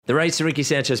The Rights to Ricky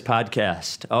Sanchez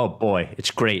podcast. Oh boy, it's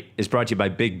great. It's brought to you by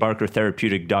Big Barker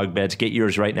Therapeutic Dog Beds. Get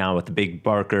yours right now with the Big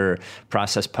Barker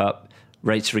Process Pup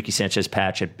Rights to Ricky Sanchez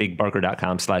patch at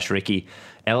bigbarker.com/Ricky.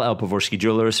 LL Pavorsky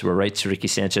Jewelers, where Rights to Ricky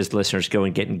Sanchez listeners go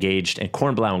and get engaged. And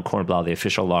Kornblau & Kornblau, the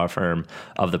official law firm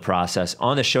of the process.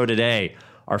 On the show today,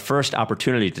 our first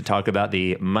opportunity to talk about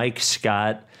the Mike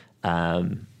Scott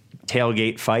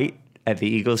tailgate fight at the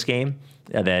Eagles game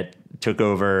that took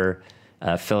over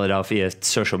Philadelphia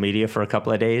social media for a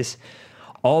couple of days.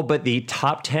 All but the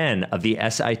top 10 of the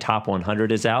SI Top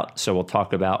 100 is out, so we'll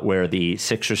talk about where the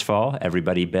Sixers fall.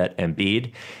 Everybody bet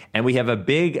Embiid. And we have a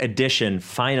big addition,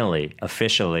 finally,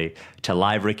 officially, to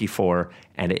Live Ricky 4,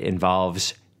 and it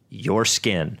involves your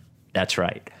skin. That's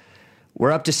right.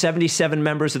 We're up to 77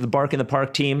 members of the Bark in the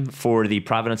Park team for the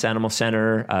Providence Animal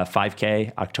Center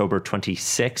 5K, October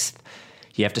 26th.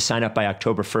 You have to sign up by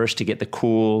October 1st to get the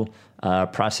cool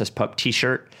Process Pup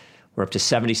t-shirt. We're up to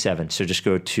 77, so just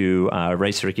go to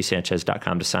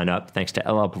RightsToRickySanchez.com to sign up. Thanks to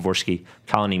LL Pavorsky,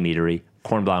 Colony Meadery,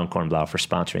 Kornblau & Kornblau for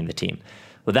sponsoring the team.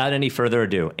 Without any further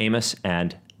ado, Amos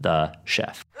and the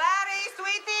chef. Larry,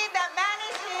 sweetie, the man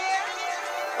is here.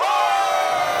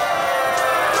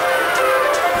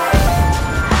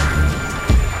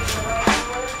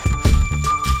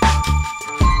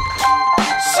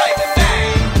 Say the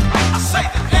name, I say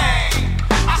the name,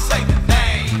 I say the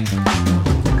name.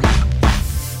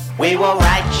 We were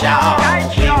right, y'all.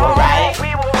 We were right.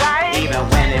 Even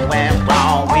when it went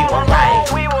wrong, we were right.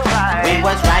 We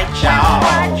was right, y'all.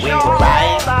 We were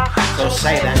right. So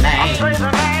say the name.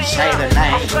 Say the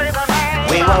name.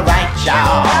 We were right,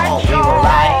 y'all. We were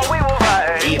right.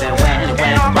 Even when it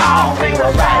went wrong, we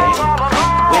were right.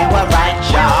 We were right,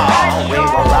 y'all. We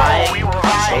were right.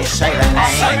 So say the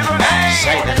name.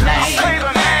 Say the name.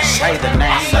 Say the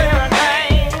name.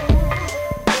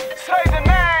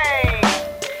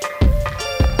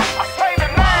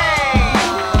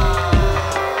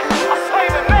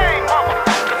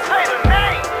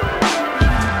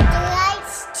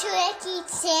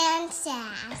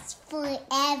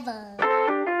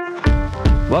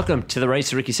 Welcome to the Rights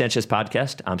to Ricky Sanchez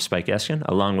podcast. I'm Spike Eskin,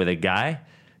 along with a guy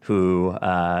who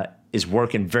is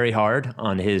working very hard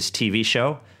on his TV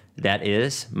show. That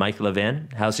is Mike Levin.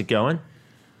 How's it going?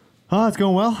 Oh, it's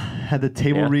going well. Had the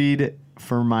table read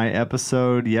for my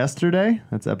episode yesterday.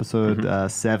 That's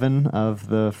episode 7 of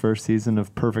the first season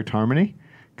of Perfect Harmony,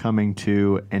 coming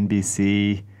to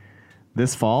NBC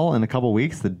this fall in a couple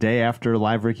weeks, the day after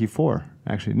Live Ricky 4.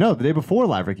 Actually, no, the day before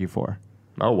Live Ricky 4.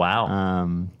 Oh,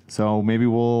 wow. So maybe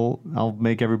I'll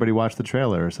make everybody watch the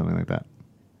trailer or something like that.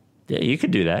 Yeah, you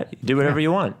could do that. Do whatever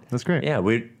you want. That's great. Yeah,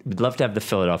 we'd love to have the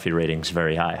Philadelphia ratings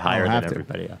very high, higher than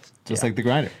everybody else. Just like The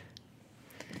Grinder.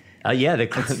 The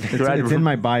It's in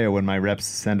my bio when my reps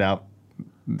send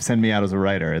me out as a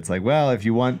writer. It's like, well, if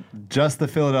you want just the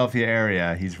Philadelphia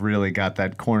area, he's really got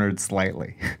that cornered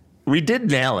slightly. We did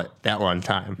nail it that one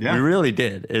time. Yeah. We really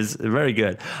did. It's very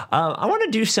good. I want to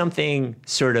do something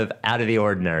sort of out of the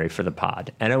ordinary for the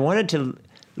pod. And I wanted to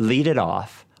lead it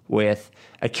off with,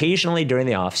 occasionally during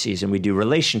the off season, we do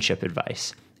relationship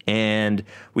advice. And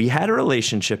we had a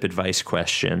relationship advice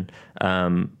question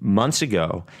months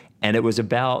ago, and it was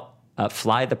about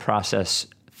Fly the Process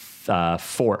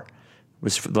 4.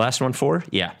 Was the last one 4?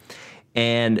 Yeah.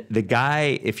 And the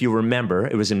guy, if you remember,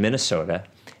 it was in Minnesota,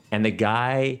 and the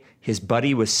guy, his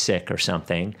buddy was sick or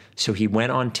something, so he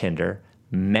went on Tinder,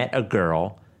 met a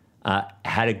girl,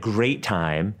 had a great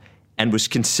time, and was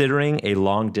considering a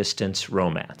long-distance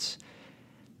romance.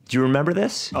 Do you remember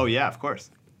this? Oh, yeah, of course.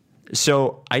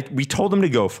 So we told him to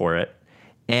go for it,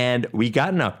 and we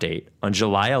got an update on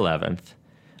July 11th,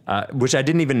 which I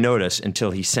didn't even notice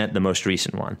until he sent the most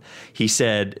recent one. He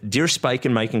said, "Dear Spike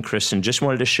and Mike and Kristen, just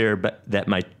wanted to share that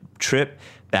my trip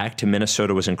back to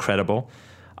Minnesota was incredible.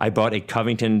 I bought a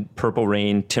Covington Purple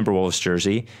Rain Timberwolves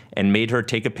jersey and made her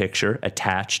take a picture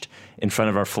attached in front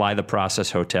of our Fly the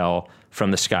Process hotel from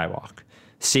the Skywalk.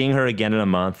 Seeing her again in a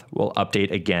month, we'll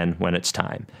update again when it's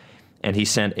time." And he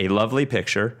sent a lovely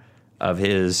picture of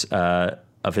his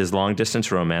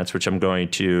long-distance romance, which I'm going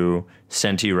to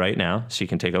send to you right now so you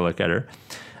can take a look at her.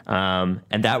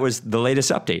 And that was the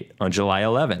latest update on July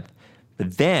 11th.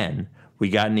 But then we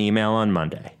got an email on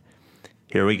Monday.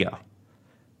 Here we go.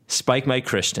 Spike, Mike,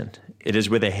 Kristen, it is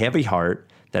with a heavy heart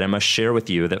that I must share with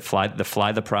you that the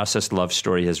Fly the Process love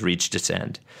story has reached its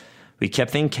end. We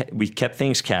kept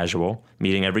things casual,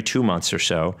 meeting every 2 months or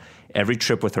so. Every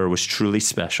trip with her was truly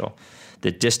special.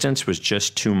 The distance was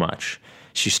just too much.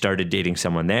 She started dating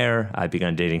someone there. I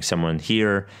began dating someone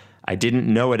here. I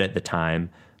didn't know it at the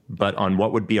time, but on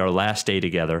what would be our last day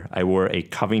together, I wore a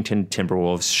Covington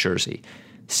Timberwolves jersey.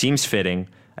 Seems fitting,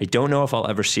 I don't know if I'll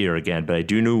ever see her again, but I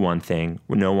do know one thing.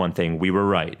 We were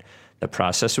right. The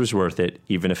process was worth it,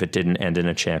 even if it didn't end in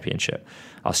a championship.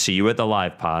 I'll see you at the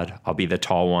live pod. I'll be the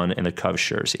tall one in the Cubs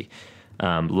jersey.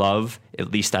 Love,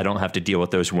 at least I don't have to deal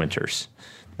with those winters.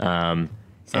 And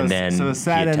then so a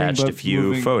sad he ending, attached but a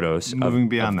few photos. Moving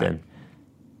beyond that.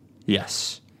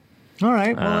 Yes. All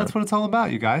right. Well, that's what it's all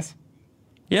about, you guys.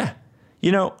 Yeah.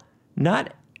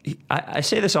 I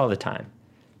say this all the time.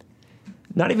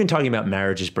 Not even talking about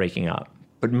marriages breaking up,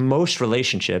 but most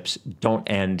relationships don't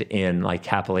end in like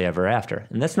happily ever after.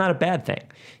 And that's not a bad thing.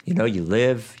 You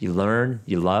live, you learn,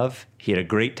 you love. He had a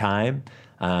great time.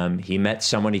 He met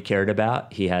someone he cared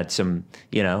about. He had some,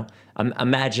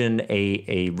 imagine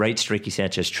a Wrights Ricky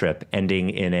Sanchez trip ending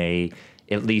in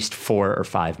at least 4 or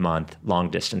 5 month long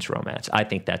distance romance. I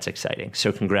think that's exciting.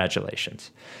 So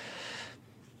congratulations.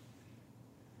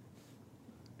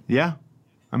 Yeah.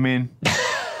 I mean,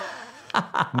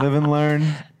 live and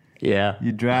learn. Yeah.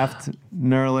 You draft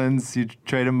Nerlens, you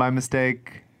trade him by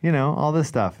mistake, all this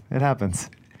stuff. It happens.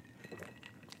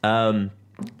 The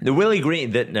Willie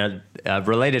Green,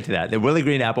 related to that, the Willie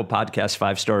Green Apple Podcast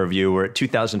 5-star review, we're at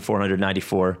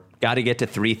 2,494. Got to get to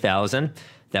 3,000.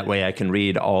 That way I can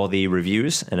read all the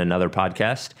reviews in another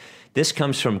podcast. This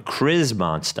comes from Chris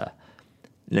Monsta.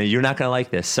 Now, you're not going to like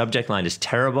this. Subject line is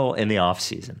terrible in the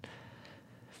offseason.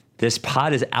 This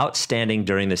pod is outstanding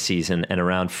during the season and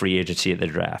around free agency at the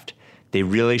draft. They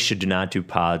really should not do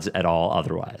pods at all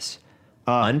otherwise.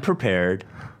 Unprepared,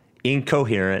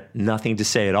 incoherent, nothing to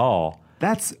say at all.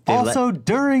 That's also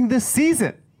during the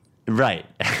season. Right.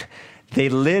 They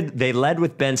led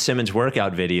with Ben Simmons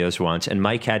workout videos once, and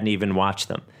Mike hadn't even watched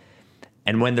them.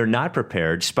 And when they're not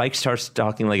prepared, Spike starts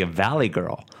talking like a valley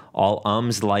girl, all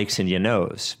ums, likes, and you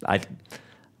knows.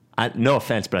 No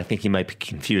offense, but I think he might be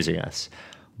confusing us.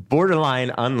 Borderline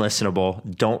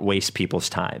unlistenable, don't waste people's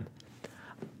time.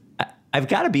 I've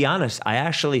got to be honest, I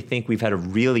actually think we've had a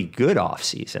really good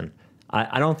offseason.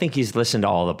 I don't think he's listened to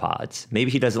all the pods.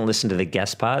 Maybe he doesn't listen to the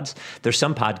guest pods. There's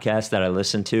some podcasts that I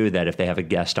listen to that if they have a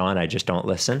guest on, I just don't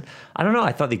listen. I don't know.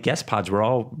 I thought the guest pods were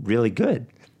all really good.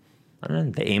 I don't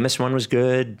know. The Amos one was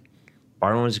good.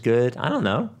 Barwin was good. I don't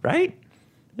know. Right?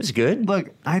 It was good.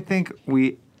 Look, I think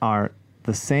we are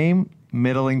the same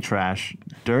middling trash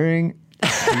during,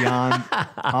 beyond,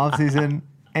 off-season,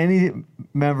 any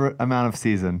amount of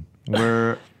season.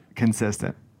 We're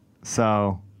consistent.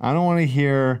 So I don't want to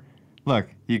hear... Look,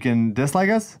 you can dislike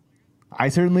us. I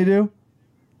certainly do.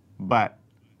 But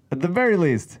at the very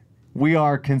least, we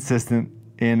are consistent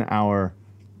in our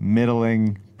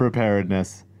middling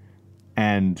preparedness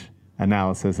and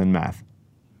analysis and math.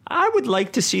 I would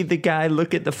like to see the guy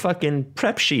look at the fucking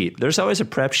prep sheet. There's always a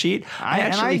prep sheet.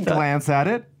 I glance at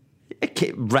it.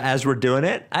 As we're doing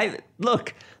it.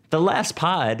 Look, the last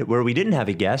pod where we didn't have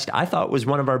a guest, I thought was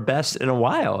one of our best in a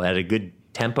while. It had a good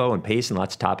tempo and pace and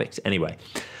lots of topics. Anyway.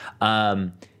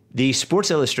 The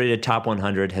Sports Illustrated Top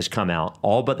 100 has come out.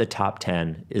 All but the top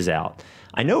 10 is out.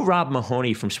 I know Rob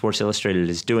Mahoney from Sports Illustrated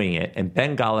is doing it, and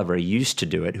Ben Golliver used to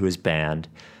do it, who is banned.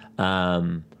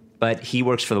 But he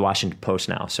works for the Washington Post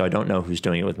now, so I don't know who's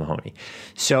doing it with Mahoney.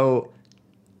 So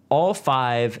all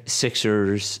 5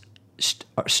 Sixers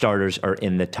starters are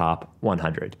in the top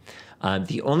 100.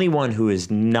 The only one who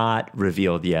is not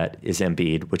revealed yet is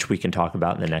Embiid, which we can talk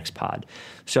about in the next pod.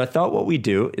 So I thought what we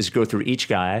do is go through each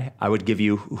guy. I would give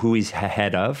you who he's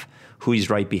ahead of, who he's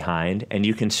right behind, and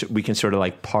we can sort of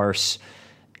like parse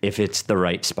if it's the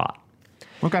right spot.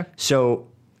 Okay. So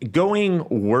going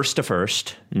worst to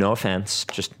first, no offense,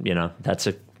 just, that's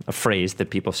a phrase that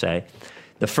people say.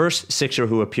 The first Sixer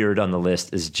who appeared on the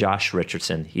list is Josh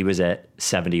Richardson. He was at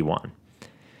 71.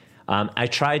 I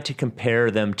tried to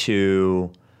compare them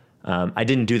to, I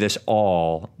didn't do this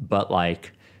all, but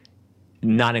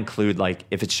not include,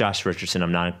 if it's Josh Richardson,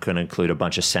 I'm not going to include a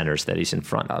bunch of centers that he's in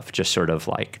front of. Just sort of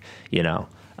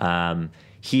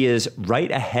he is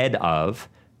right ahead of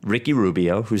Ricky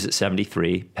Rubio, who's at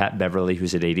 73, Pat Beverly,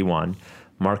 who's at 81,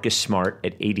 Marcus Smart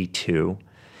at 82,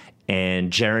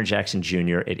 and Jaren Jackson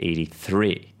Jr. at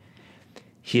 83.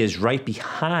 He is right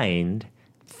behind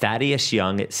Thaddeus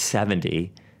Young at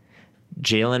 70,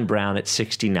 Jaylen Brown at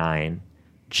 69,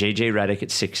 J.J. Redick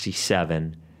at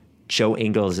 67, Joe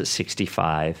Ingles at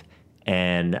 65,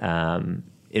 and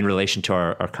in relation to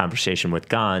our conversation with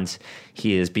Gons,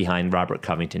 he is behind Robert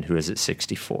Covington, who is at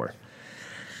 64.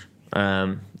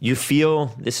 You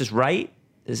feel this is right?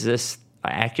 Is this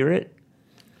accurate?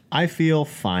 I feel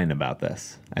fine about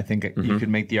this. I think you could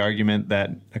make the argument that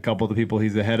a couple of the people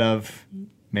he's ahead of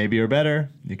maybe are better.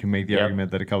 You can make the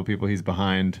argument that a couple of people he's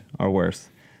behind are worse.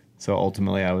 So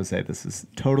ultimately, I would say this is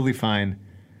totally fine.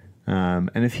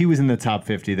 And if he was in the top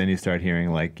 50, then you start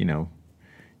hearing like,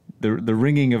 the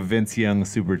ringing of Vince Young's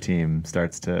super team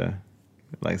starts to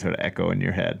like sort of echo in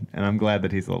your head. And I'm glad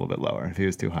that he's a little bit lower. If he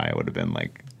was too high, it would have been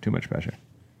like too much pressure.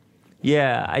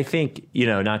 Yeah, I think,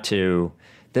 not to...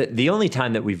 The only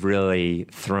time that we've really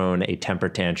thrown a temper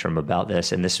tantrum about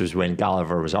this, and this was when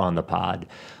Golliver was on the pod,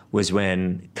 was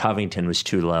when Covington was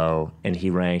too low and he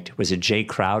ranked, was it Jay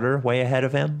Crowder way ahead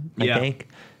of him, I think?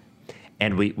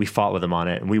 And we fought with him on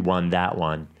it and we won that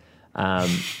one.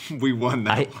 We won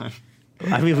that one.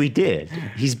 I mean, we did.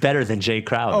 He's better than Jay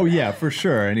Crowder. Oh, yeah, for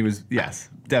sure. And he was, yes,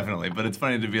 definitely. But it's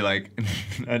funny to be like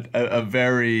a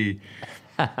very...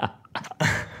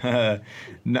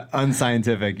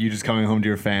 unscientific, you just coming home to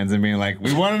your fans and being like,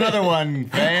 we won another one,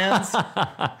 fans.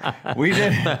 We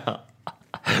did.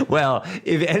 Well,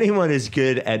 if anyone is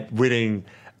good at winning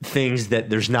things that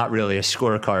there's not really a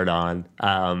scorecard on,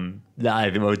 I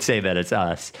would say that it's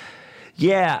us.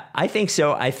 Yeah, I think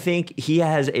so. I think he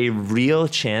has a real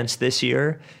chance this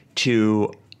year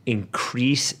to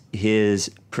increase his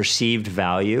perceived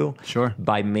value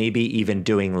by maybe even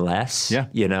doing less,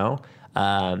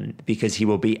 because he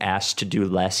will be asked to do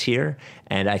less here.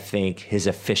 And I think his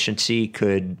efficiency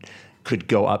could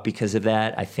go up because of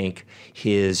that. I think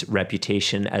his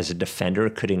reputation as a defender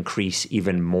could increase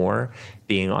even more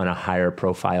being on a higher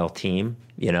profile team,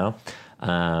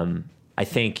 I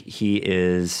think he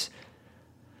is,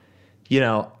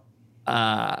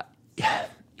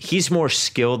 he's more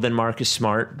skilled than Marcus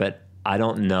Smart, but I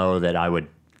don't know that I would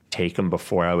take him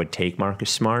before I would take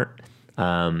Marcus Smart.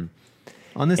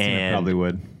 On this team, I probably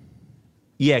would.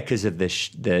 Yeah, because of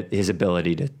his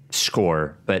ability to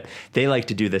score. But they like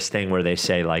to do this thing where they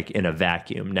say, like, in a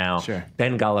vacuum. Now,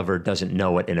 Ben Golliver doesn't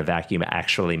know what in a vacuum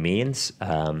actually means.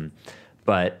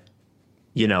 But,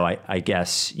 I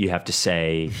guess you have to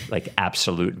say, like,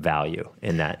 absolute value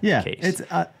in that case.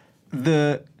 Yeah,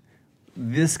 it's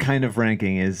this kind of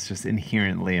ranking is just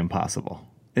inherently impossible.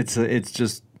 It's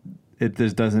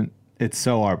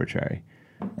so arbitrary.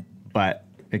 But...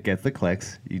 it gets the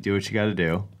clicks. You do what you got to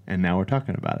do, and now we're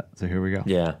talking about it. So here we go.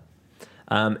 Yeah.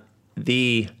 I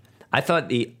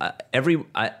thought everyone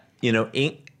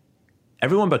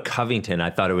but Covington, I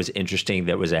thought it was interesting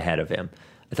that was ahead of him.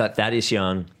 I thought Thaddeus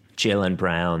Young, Jaylen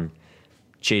Brown,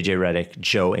 JJ Redick,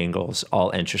 Joe Ingles,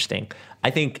 all interesting. I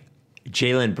think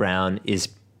Jaylen Brown is.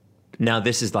 Now,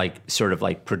 this is like sort of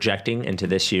like projecting into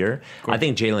this year. I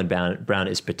think Jaylen Brown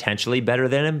is potentially better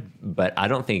than him, but I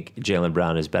don't think Jaylen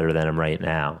Brown is better than him right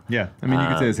now. Yeah. I mean, you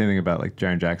could say the same thing about like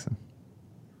Jaren Jackson.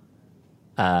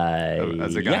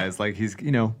 As a guy, it's like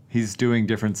he's doing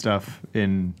different stuff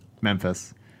in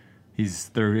Memphis.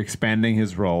 They're expanding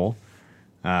his role.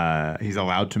 He's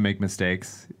allowed to make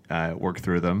mistakes, work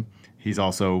through them. He's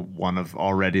also one of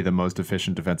already the most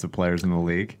efficient defensive players in the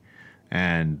league,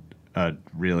 and a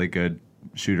really good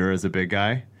shooter as a big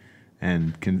guy,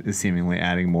 and is seemingly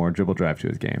adding more dribble drive to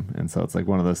his game. And so it's like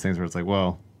one of those things where it's like,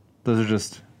 well, those are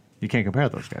just, you can't compare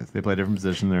those guys. They play different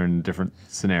positions. They're in different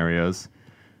scenarios.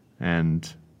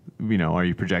 And, are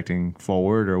you projecting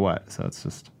forward or what? So it's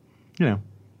just, we're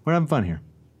having fun here.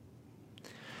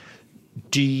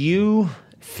 Do you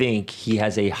think he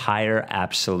has a higher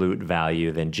absolute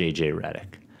value than JJ Redick?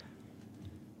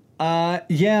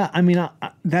 Yeah, I mean,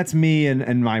 that's me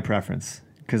and my preference,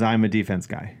 because I'm a defense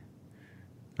guy.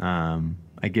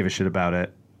 I give a shit about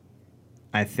it.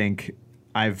 I think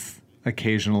I've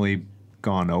occasionally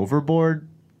gone overboard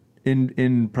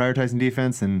in prioritizing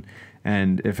defense,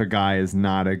 and if a guy is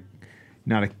not a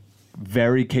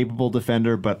very capable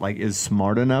defender, but like is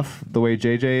smart enough the way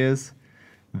JJ is,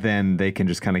 then they can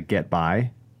just kind of get by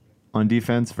on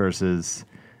defense versus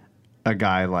a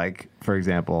guy like, for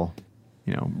example,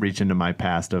 reach into my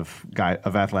past of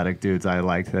athletic dudes I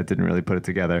liked that didn't really put it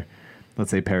together. Let's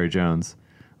say Perry Jones.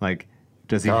 Like,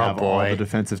 does he have all the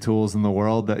defensive tools in the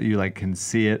world that you like can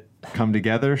see it come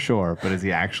together? Sure, but is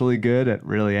he actually good at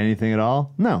really anything at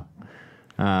all? No.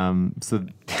 So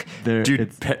there,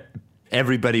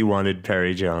 everybody wanted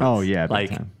Perry Jones. Oh yeah, big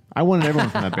time. I wanted everyone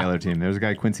from that Baylor team. There's a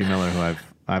guy, Quincy Miller, who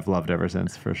I've loved ever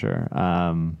since, for sure.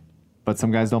 But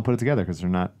some guys don't put it together because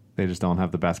they just don't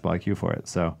have the basketball IQ for it.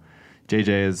 So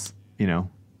JJ is, you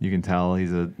can tell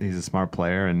he's a smart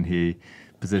player, and he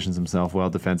positions himself well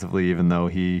defensively, even though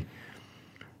he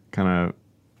kind of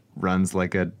runs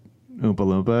like a Oompa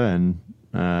Loompa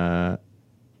and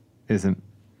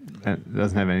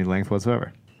doesn't have any length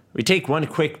whatsoever. We take one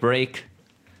quick break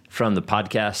from the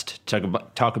podcast to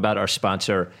talk about our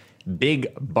sponsor, Big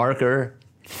Barker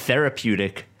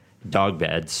Therapeutic Dog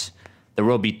Beds. There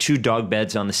will be 2 dog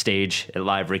beds on the stage at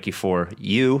Live Ricky for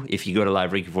you. If you go to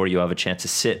Live Ricky for, you'll have a chance to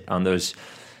sit on those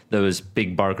those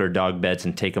Big Barker dog beds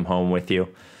and take them home with you.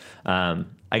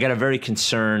 I got a very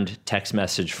concerned text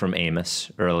message from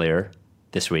Amos earlier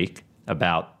this week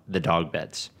about the dog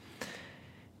beds.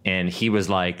 And he was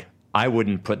like, I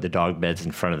wouldn't put the dog beds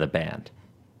in front of the band.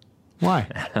 Why?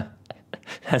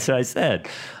 That's what I said.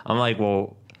 I'm like,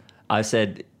 well, I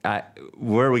said,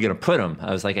 where are we going to put them?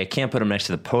 I was like, I can't put them next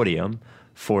to the podium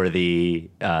for the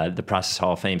Process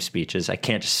Hall of Fame speeches. I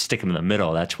can't just stick them in the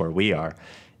middle. That's where we are.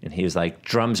 And he was like,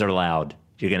 drums are loud.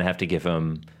 You're going to have to give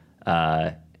them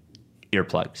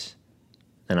earplugs.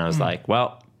 And I was like,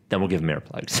 well, then we'll give them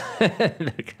earplugs.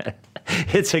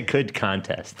 It's a good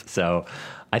contest. So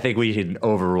I think we should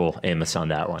overrule Amos on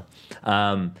that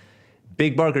one.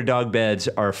 Big Barker dog beds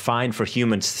are fine for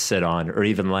humans to sit on or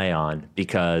even lay on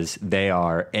because they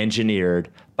are engineered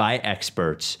by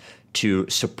experts to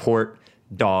support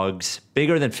dogs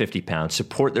bigger than 50 pounds,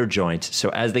 support their joints. So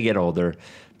as they get older,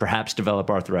 perhaps develop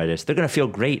arthritis, they're going to feel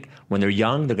great. When they're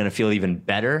young, they're going to feel even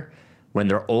better. When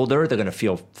they're older, they're going to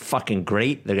feel fucking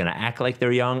great. They're going to act like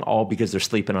they're young, all because they're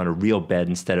sleeping on a real bed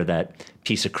instead of that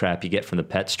piece of crap you get from the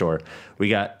pet store. We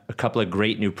got a couple of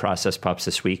great new process pups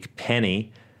this week.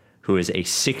 Penny, who is a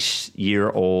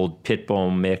 6-year-old pit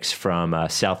bull mix from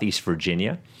Southeast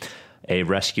Virginia, a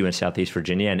rescue in Southeast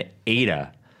Virginia, and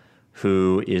Ada,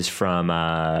 who is from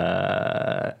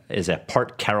is a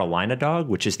part Carolina dog,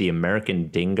 which is the American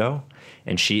Dingo,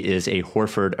 and she is a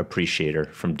Horford appreciator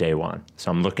from day one.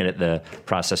 So I'm looking at the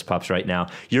process pups right now.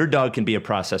 Your dog can be a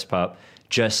process pup.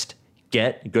 Just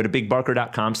go to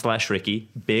bigbarker.com/Ricky,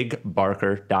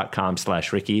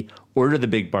 bigbarker.com/Ricky, order the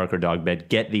Big Barker dog bed,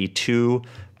 get the 2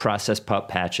 process pup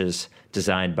patches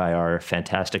designed by our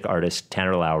fantastic artist,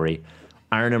 Tanner Lowry.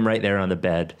 Iron them right there on the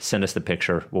bed. Send us the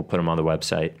picture. We'll put them on the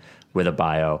website with a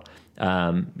bio.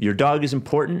 Your dog is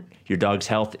important. Your dog's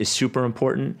health is super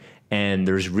important. And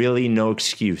there's really no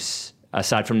excuse,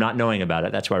 aside from not knowing about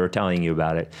it. That's why we're telling you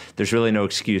about it. There's really no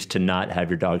excuse to not have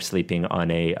your dog sleeping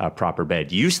on a proper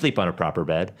bed. You sleep on a proper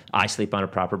bed. I sleep on a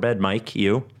proper bed. Mike,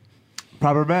 you?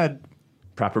 Proper bed.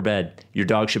 Proper bed. Your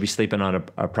dog should be sleeping on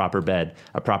a proper bed.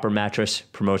 A proper mattress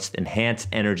promotes enhanced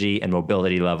energy and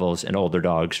mobility levels in older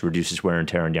dogs, reduces wear and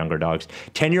tear on younger dogs.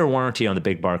 10-year warranty on the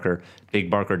Big Barker,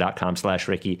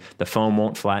 bigbarker.com/Ricky. The foam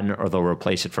won't flatten or they'll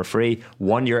replace it for free.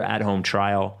 1-year at-home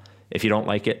trial. If you don't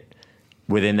like it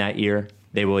within that year,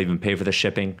 they will even pay for the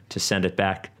shipping to send it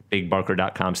back.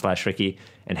 bigbarker.com/Ricky.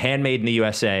 And handmade in the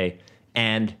USA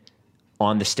and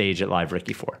on the stage at Live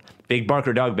Ricky 4. Big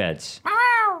Barker dog beds.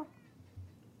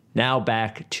 Now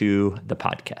back to the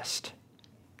podcast.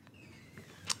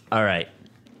 All right.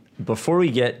 Before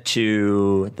we get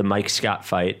to the Mike Scott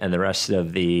fight and the rest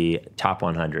of the top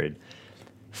 100,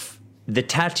 the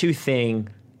tattoo thing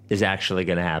is actually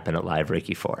going to happen at Live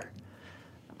Ricky 4.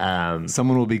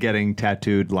 Someone will be getting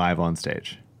tattooed live on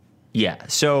stage. Yeah.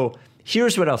 So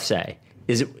here's what I'll say: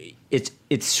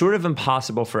 it's sort of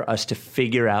impossible for us to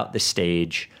figure out the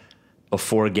stage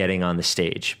before getting on the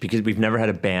stage because we've never had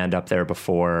a band up there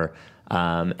before.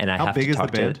 And I How have big to is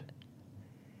talk the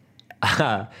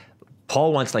band?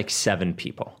 Paul wants like 7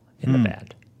 people in the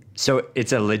band. So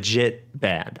it's a legit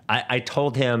band. I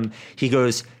told him, he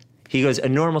goes, a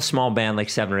normal small band, like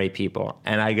 7 or 8 people.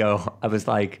 And I was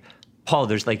like, Paul,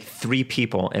 there's like 3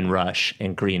 people in Rush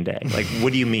and Green Day. Like,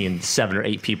 what do you mean 7 or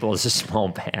 8 people is a small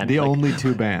band? The like, only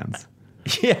 2 bands.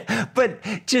 Yeah, but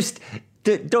just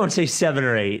don't say 7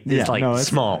 or 8. It's it's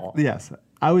small. Yes.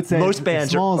 I would say Most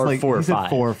bands small are is like 4 or you said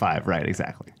 5. 4 or 5, right?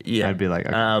 Exactly. Yeah. I'd be like,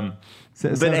 okay.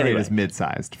 7 but or 8 anyway. is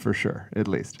mid-sized for sure, at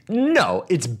least. No,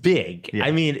 it's big. Yeah.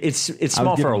 I mean, it's I was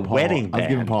small for a giving Paul- wedding I was band.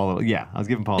 giving Paul a little. Yeah, I was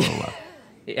giving Paul a little love.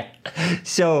 Yeah.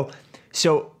 So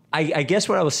I guess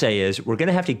what I will say is we're going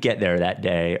to have to get there that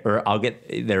day, or I'll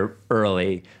get there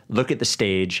early, look at the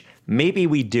stage. Maybe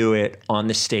we do it on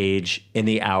the stage in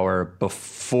the hour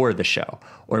before the show.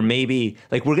 Or maybe,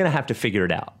 like, we're going to have to figure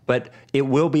it out. But it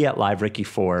will be at Live Ricky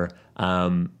 4.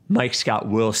 Mike Scott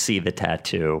will see the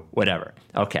tattoo, whatever.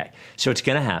 Okay, so it's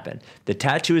going to happen. The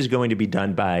tattoo is going to be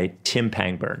done by Tim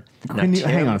Pangburn. Now,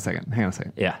 Hang on a second.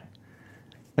 Yeah.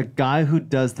 A guy who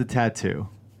does the tattoo,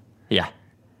 Yeah.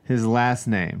 his last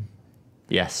name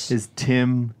Yes. is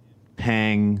Tim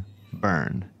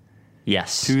Pangburn.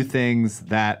 Yes. 2 things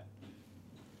that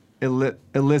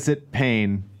elicit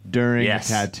pain during Yes.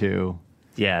 a tattoo.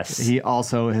 Yes. He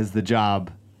also has the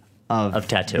job of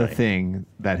tattooing. the thing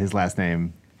that his last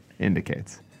name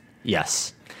indicates.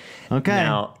 Yes. Okay.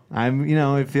 Now-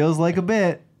 it feels like a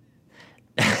bit.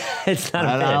 It's not a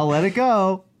But bit. I'll let it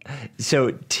go.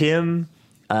 So Tim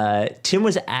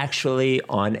was actually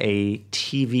on a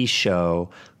TV show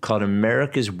called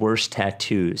America's Worst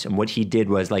Tattoos. And what he did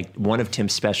was, like, one of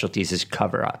Tim's specialties is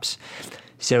cover-ups.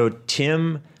 So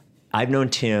Tim, I've known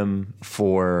Tim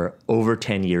for over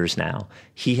 10 years now.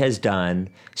 He has done,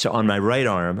 so on my right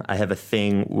arm, I have a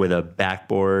thing with a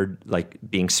backboard like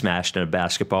being smashed in a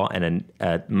basketball and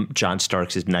John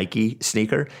Starks' Nike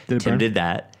sneaker. Tim did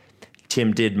that.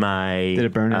 Tim did my... Did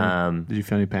it burn? Did you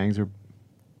feel any pangs or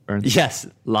burns? Yes,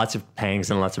 lots of pangs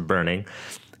and lots of burning.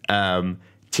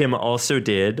 Tim also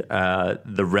did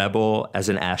the Rebel as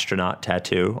an astronaut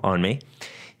tattoo on me.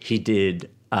 He did...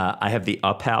 I have the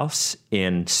Up House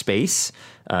in space.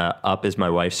 Up is my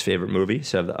wife's favorite movie,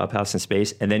 so I have the Up House in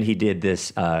space. And then he did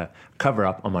this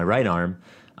cover-up on my right arm,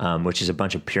 which is a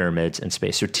bunch of pyramids in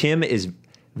space. So Tim is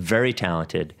very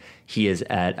talented. He is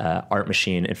at Art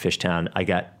Machine in Fishtown. I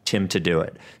got Tim to do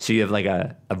it. So you have like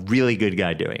a really good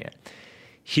guy doing it.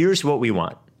 Here's what we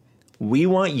want. We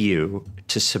want you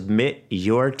to submit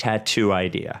your tattoo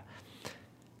idea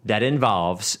that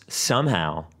involves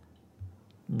somehow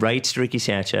rights to Ricky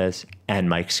Sanchez and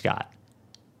Mike Scott.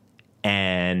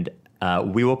 And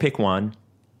we will pick one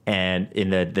and in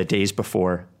the days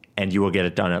before, and you will get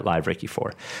it done at Live Ricky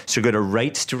 4. So go to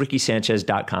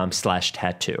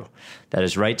rightstorickysanchez.com/tattoo. That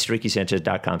is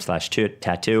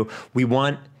rightstorickysanchez.com/tattoo. We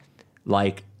want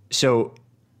we're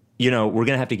going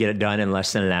to have to get it done in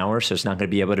less than an hour, so it's not going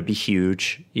to be able to be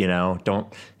huge.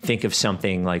 Don't think of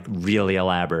something like really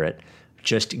elaborate.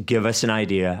 Just give us an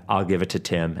idea. I'll give it to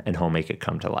Tim, and he'll make it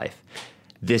come to life.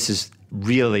 This is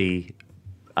really,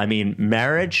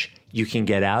 marriage you can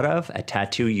get out of. A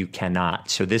tattoo you cannot.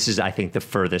 So this is, I think, the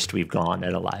furthest we've gone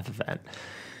at a live event.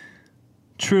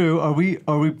 True. Are we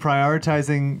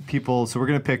prioritizing people? So we're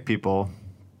going to pick people.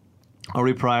 Are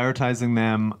we prioritizing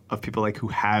them of people like who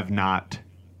have not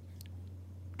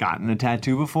gotten a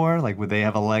tattoo before? Like, would they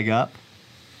have a leg up?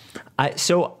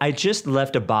 So I just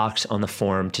left a box on the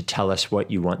form to tell us what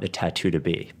you want the tattoo to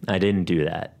be. I didn't do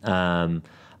that.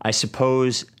 I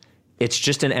suppose it's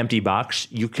just an empty box.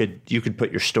 You could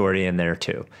put your story in there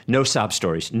too. No sob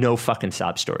stories. No fucking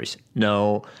sob stories.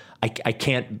 No, I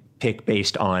can't pick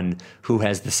based on who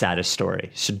has the saddest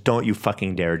story. So don't you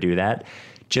fucking dare do that.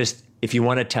 Just if you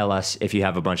want to tell us if you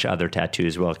have a bunch of other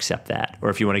tattoos, we'll accept that.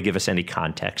 Or if you want to give us any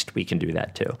context, we can do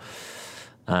that too.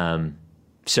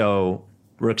 So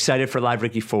we're excited for Live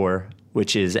Ricky 4,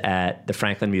 which is at the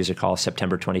Franklin Music Hall,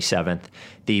 September 27th.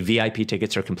 The VIP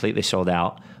tickets are completely sold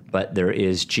out, but there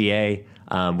is GA.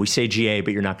 We say GA,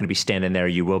 but you're not going to be standing there.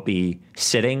 You will be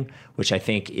sitting, which I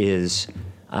think is,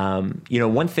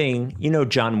 one thing,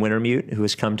 John Wintermute, who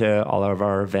has come to all of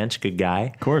our events, good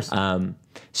guy. Of course.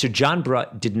 So John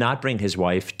did not bring his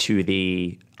wife to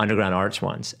the Underground Arts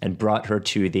ones and brought her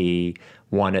to the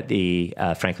one at the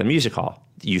Franklin Music Hall.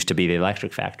 It used to be the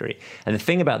Electric Factory. And the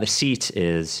thing about the seats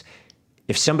is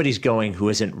if somebody's going who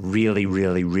isn't really,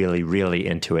 really, really, really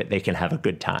into it, they can have a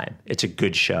good time. It's a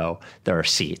good show. There are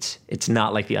seats. It's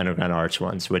not like the Underground Arts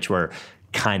ones, which were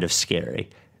kind of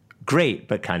scary. Great,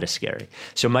 but kind of scary.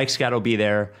 So Mike Scott will be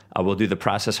there. We'll do the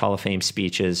Process Hall of Fame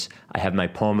speeches. I have my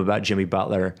poem about Jimmy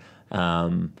Butler.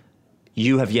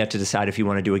 You have yet to decide if you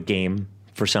want to do a game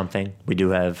for something. We do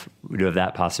have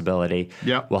that possibility.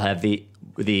 Yeah. We'll have the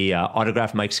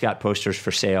autographed Mike Scott posters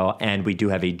for sale, and we do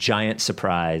have a giant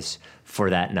surprise for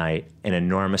that night, an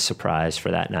enormous surprise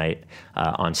for that night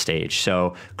on stage.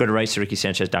 So go to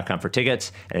rightstorickysanchez.com for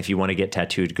tickets, and if you want to get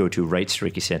tattooed, go to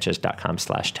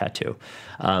rightstorickysanchez.com/tattoo.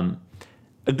 A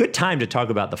good time to talk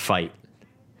about the fight,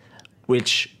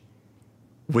 which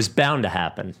was bound to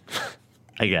happen,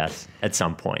 I guess, at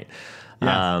some point.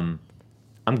 Yes.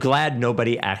 I'm glad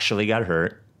nobody actually got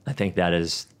hurt. I think that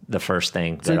is the first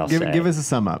thing that I'll say. Give us a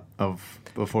sum up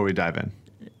before we dive in.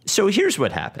 So here's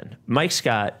what happened. Mike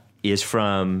Scott is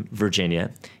from Virginia.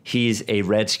 He's a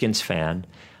Redskins fan.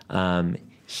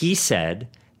 He said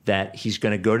that he's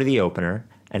going to go to the opener,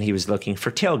 and he was looking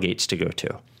for tailgates to go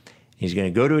to. He's going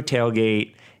to go to a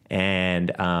tailgate,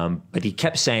 but he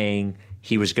kept saying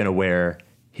he was going to wear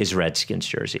his Redskins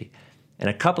jersey. And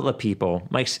a couple of people,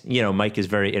 Mike is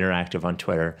very interactive on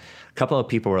Twitter. A couple of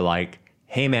people were like,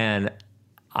 "Hey man,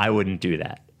 I wouldn't do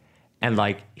that." And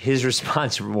like his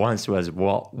response once was,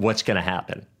 "Well, what's going to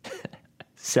happen?"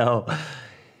 So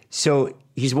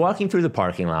he's walking through the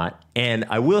parking lot, and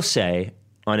I will say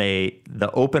on the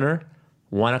opener,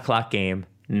 1:00 game,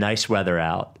 nice weather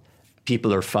out,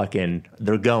 people are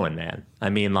they're going, man. I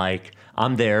mean, like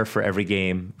I'm there for every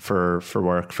game for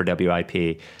work for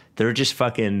WIP. They're just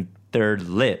they're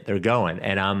lit, they're going,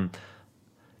 and I'm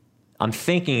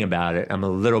thinking about it. I'm a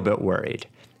little bit worried.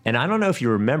 And I don't know if you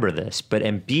remember this, but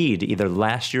Embiid, either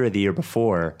last year or the year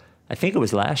before, I think it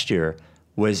was last year,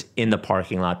 was in the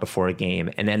parking lot before a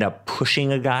game and ended up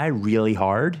pushing a guy really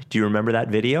hard. Do you remember that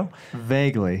video?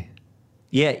 Vaguely.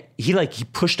 Yeah, he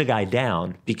pushed a guy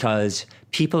down because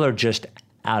people are just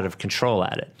out of control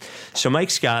at it. So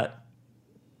Mike Scott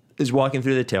is walking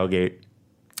through the tailgate,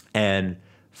 and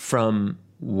from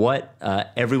what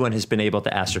everyone has been able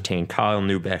to ascertain, Kyle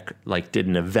Neubeck did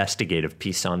an investigative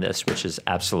piece on this, which is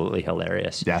absolutely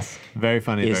hilarious. Yes, very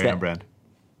funny, very on brand.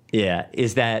 Yeah,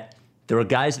 is that there were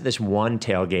guys at this one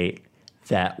tailgate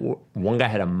that one guy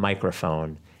had a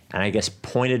microphone and I guess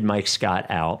pointed Mike Scott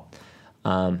out.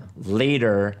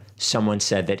 Later, someone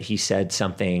said that he said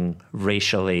something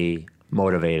racially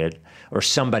motivated, or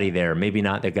somebody there, maybe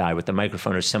not the guy with the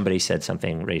microphone, or somebody said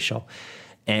something racial.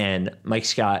 And Mike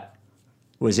Scott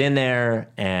was in there,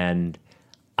 and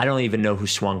I don't even know who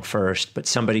swung first, but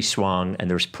somebody swung, and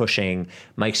there was pushing.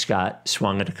 Mike Scott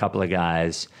swung at a couple of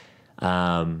guys.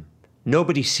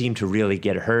 Nobody seemed to really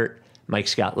get hurt. Mike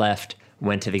Scott left,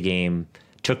 went to the game,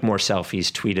 took more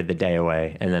selfies, tweeted the day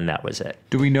away, and then that was it.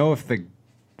 Do we know if the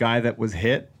guy that was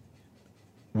hit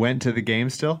went to the game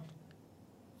still?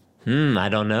 I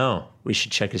don't know. We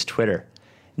should check his Twitter.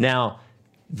 Now,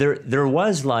 there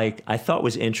was I thought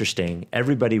was interesting.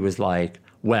 Everybody was like,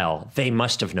 well, they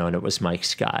must have known it was Mike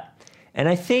Scott. And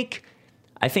I think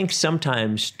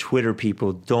sometimes Twitter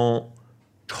people don't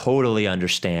totally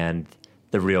understand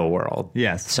the real world.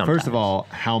 Yes. Sometimes. First of all,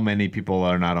 how many people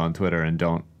are not on Twitter and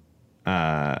don't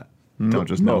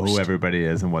just know who everybody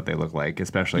is and what they look like,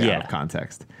 especially out of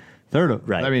context.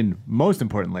 Most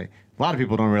importantly, a lot of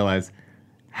people don't realize,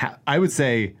 I would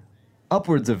say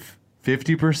upwards of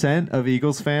 50% of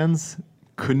Eagles fans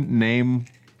couldn't name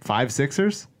 5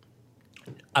 Sixers.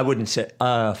 I wouldn't say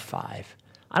 5.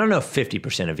 I don't know if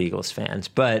 50% of Eagles fans,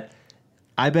 but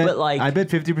I bet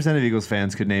 50% of Eagles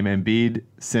fans could name Embiid,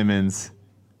 Simmons,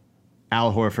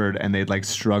 Al Horford, and they'd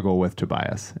struggle with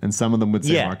Tobias. And some of them would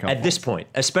say Markelle Fultz. This point,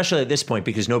 especially at this point,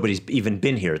 because nobody's even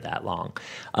been here that long.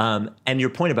 And your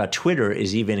point about Twitter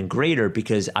is even greater,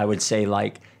 because I would say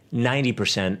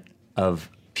 90% of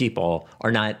people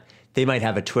are not, they might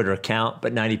have a Twitter account,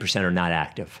 but 90% are not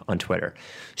active on Twitter.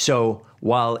 So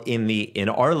while in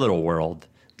our little world,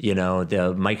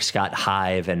 the Mike Scott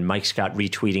hive and Mike Scott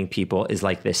retweeting people is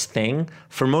this thing,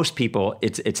 for most people,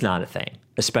 it's not a thing,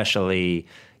 especially,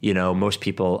 most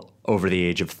people over the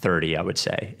age of 30, I would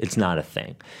say. It's not a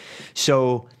thing.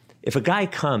 So if a guy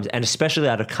comes, and especially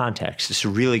out of context, it's a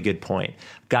really good point.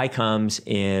 Guy comes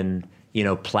in,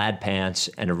 plaid pants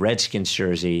and a Redskins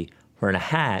jersey, wearing a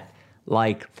hat,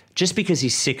 just because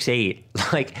he's 6'8",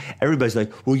 everybody's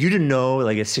like, well, you didn't know,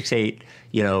 at 6'8",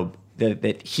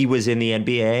 that he was in the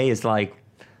NBA is I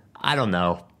don't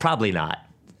know, probably not.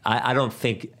 I don't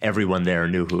think everyone there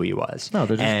knew who he was. No,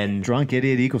 they're just drunk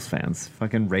idiot Eagles fans.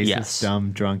 Fucking racist,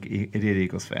 dumb, drunk idiot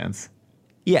Eagles fans.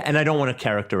 Yeah, and I don't want to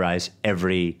characterize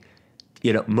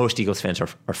most Eagles fans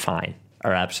are fine,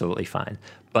 are absolutely fine.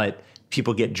 But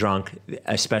people get drunk,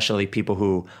 especially people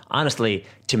who, honestly,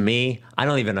 to me, I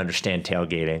don't even understand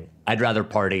tailgating. I'd rather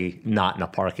party not in a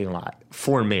parking lot,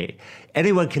 for me.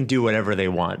 Anyone can do whatever they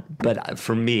want, but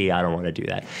for me, I don't want to do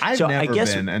that. I've never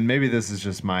been, and maybe this is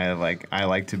just my, I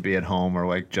like to be at home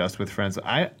or just with friends.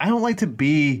 I don't like to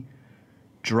be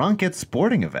drunk at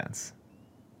sporting events.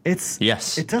 It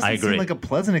doesn't seem like a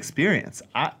pleasant experience.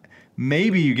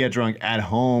 Maybe you get drunk at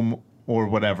home or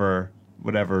whatever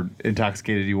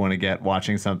intoxicated you want to get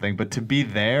watching something, but to be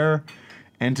there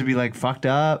and to be fucked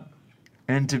up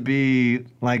and to be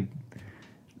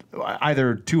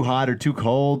either too hot or too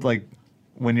cold,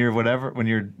 when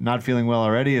you're not feeling well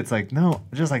already, it's no,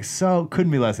 just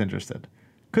couldn't be less interested.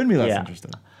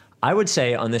 Interested. I would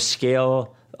say on the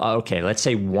scale, okay, let's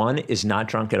say 1 is not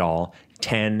drunk at all,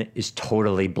 10 is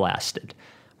totally blasted.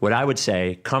 What I would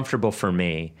say, comfortable for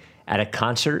me at a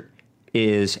concert,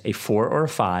 is a 4 or a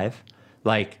 5.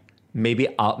 Maybe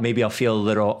I'll feel a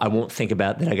little, I won't think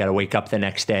about that I got to wake up the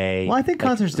next day. Well, I think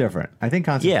concert's different. I think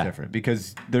concert's different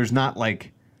because there's not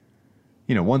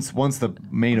once the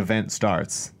main event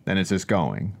starts, then it's just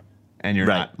going, and you're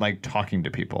not talking to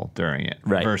people during it.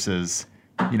 Right. Versus,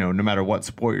 no matter what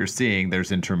sport you're seeing,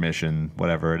 there's intermission,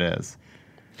 whatever it is.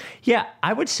 Yeah,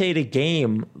 I would say at a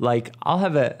game, I'll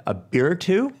have a beer or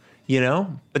two,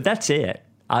 but that's it.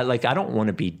 I don't want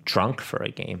to be drunk for a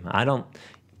game.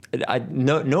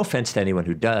 No offense to anyone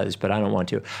who does, but I don't want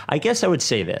to. I guess I would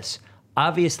say this.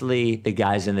 Obviously, the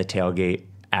guys in the tailgate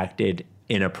acted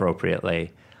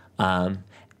inappropriately.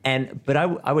 But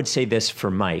I would say this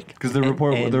for Mike. Because the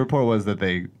report was that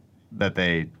they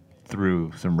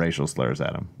threw some racial slurs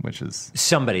at him, which is...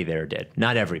 Somebody there did.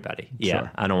 Not everybody. Yeah,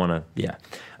 sure. I don't want to... Yeah.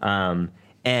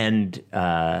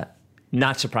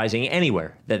 Not surprising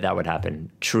anywhere that would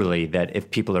happen, truly, that if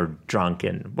people are drunk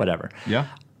and whatever. Yeah.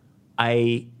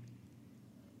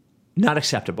 Not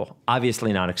acceptable.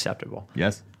 Obviously not acceptable.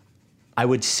 Yes. I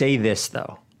would say this,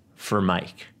 though, for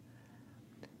Mike.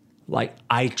 Like,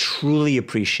 I think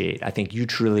you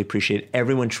truly appreciate,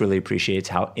 everyone truly appreciates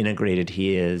how integrated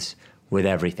he is with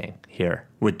everything here.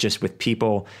 With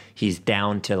people, he's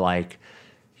down to like,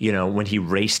 when he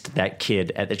raced that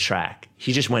kid at the track,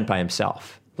 he just went by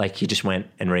himself. Like, he just went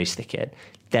and raced the kid.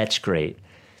 That's great.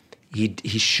 He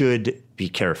should be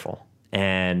careful.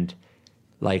 And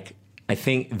like, I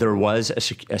think there was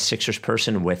a Sixers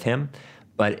person with him,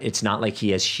 but it's not like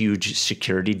he has huge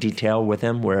security detail with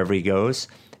him wherever he goes.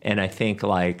 And I think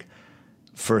like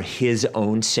for his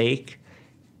own sake,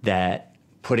 that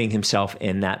putting himself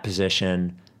in that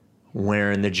position,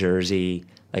 wearing the jersey,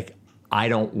 like I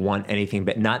don't want anything,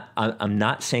 but I'm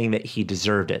not saying that he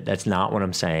deserved it. That's not what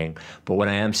I'm saying. But what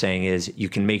I am saying is you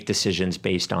can make decisions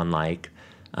based on like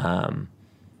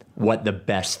what the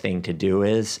best thing to do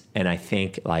is. And I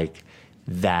think like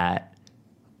that,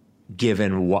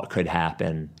 given what could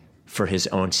happen for his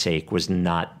own sake, was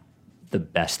not the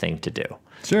best thing to do.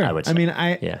 Sure. I would say. I mean,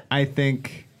 I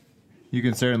think you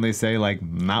can certainly say like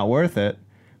not worth it,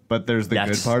 but there's the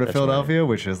good part of Philadelphia,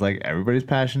 which is like everybody's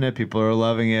passionate, people are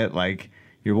loving it, like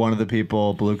you're one of the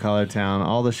people, blue collar town,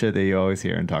 all the shit that you always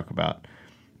hear and talk about.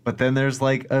 But then there's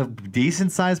like a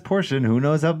decent sized portion, who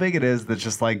knows how big it is, that's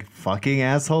just like fucking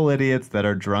asshole idiots that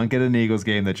are drunk at an Eagles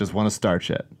game that just want to start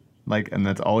shit. Like, and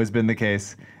that's always been the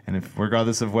case. And if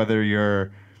regardless of whether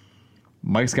you're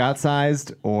Mike Scott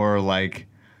sized or like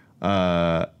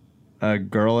a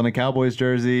girl in a Cowboys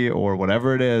jersey or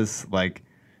whatever it is, like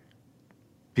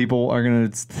people are going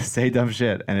to say dumb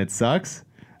shit and it sucks.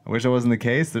 I wish that wasn't the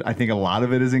case. I think a lot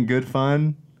of it isn't good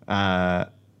fun.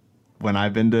 When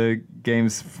I've been to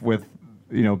games with,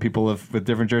 people with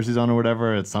different jerseys on or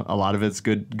whatever, a lot of it's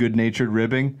good natured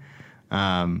ribbing.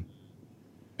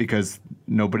 Because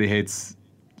nobody hates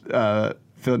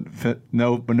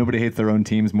nobody hates their own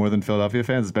teams more than Philadelphia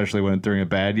fans, especially when during a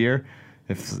bad year.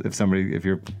 If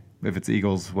it's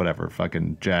Eagles, whatever,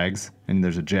 fucking Jags, and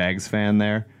there's a Jags fan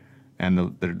there, and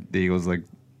the Eagles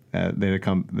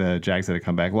the Jags had a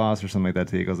comeback loss or something like that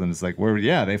to the Eagles, and it's like,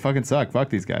 they fucking suck. Fuck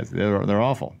these guys. They're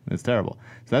awful. It's terrible.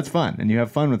 So that's fun, and you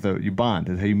have fun with it. You bond.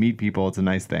 It's how you meet people. It's a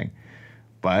nice thing.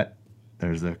 But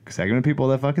there's a segment of people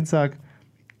that fucking suck.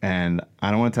 And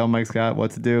I don't want to tell Mike Scott what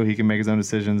to do. He can make his own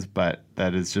decisions, but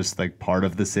that is just like part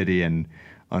of the city and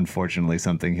unfortunately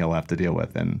something he'll have to deal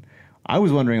with. And I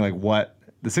was wondering like what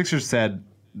the Sixers said,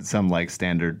 some like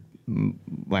standard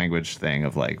language thing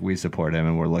of like, we support him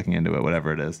and we're looking into it,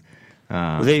 whatever it is.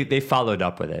 Well, they followed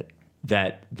up with it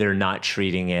that they're not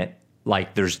treating it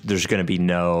like there's going to be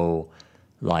no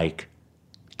like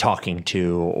talking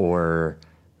to or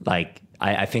like,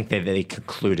 I think that they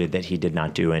concluded that he did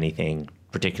not do anything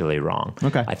particularly wrong.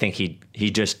 Okay. I think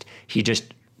he just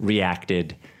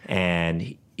reacted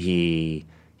and he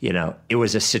it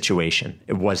was a situation.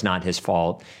 It was not his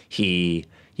fault.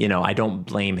 I don't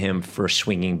blame him for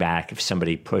swinging back if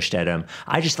somebody pushed at him.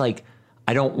 I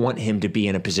don't want him to be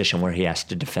in a position where he has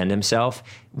to defend himself,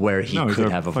 where he could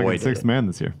have avoided sixth it. man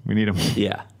this year. We need him.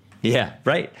 Yeah,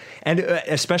 right. And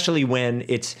especially when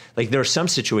it's like there are some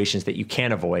situations that you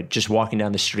can't avoid. Just walking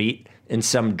down the street and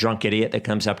some drunk idiot that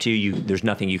comes up to you, there's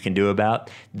nothing you can do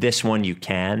about. This one you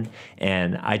can.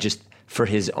 And I just, for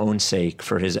his own sake,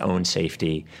 for his own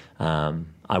safety,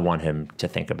 I want him to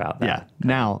think about that. Yeah.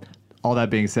 Now, all that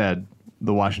being said,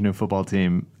 the Washington football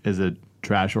team is a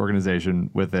trash organization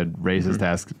with a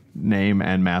racist-ass name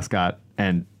and mascot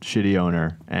and shitty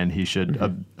owner, and he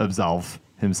should absolve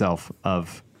himself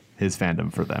of his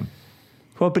fandom for them.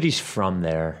 Well, but he's from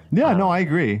there. Yeah, no, I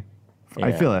agree. Yeah.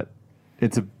 I feel it.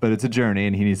 But it's a journey,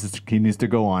 and he needs to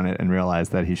go on it and realize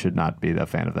that he should not be the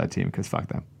fan of that team because fuck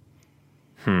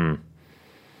them.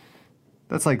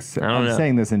 That's like I'm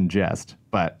saying this in jest,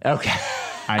 but okay.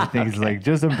 I think it's like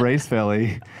just embrace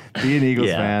Philly, be an Eagles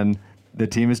fan. The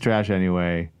team is trash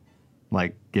anyway.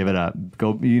 Like, give it up.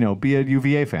 Go, be a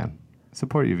UVA fan.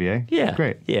 Support UVA. Yeah,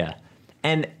 great. Yeah.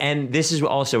 And this is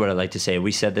also what I'd like to say.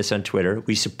 We said this on Twitter.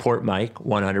 We support Mike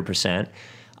 100%.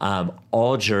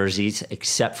 All jerseys,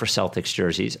 except for Celtics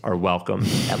jerseys, are welcome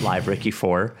at Live Ricky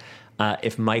 4.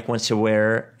 If Mike wants to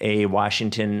wear a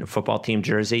Washington football team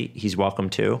jersey, he's welcome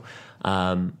too.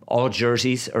 All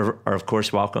jerseys are of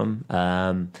course, welcome.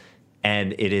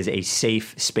 And it is a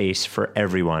safe space for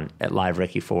everyone at Live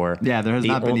Ricky 4. Yeah, there has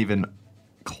not been even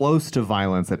close to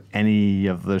violence at any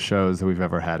of the shows that we've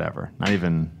ever had ever. Not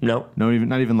even not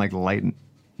even like light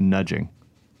nudging.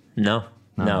 No.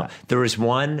 There was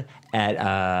one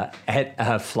at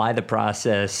Fly the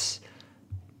Process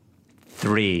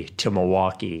 3 to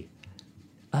Milwaukee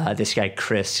this guy,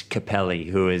 Chris Capelli,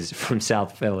 who is from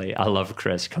South Philly. I love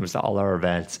Chris, comes to all our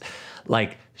events.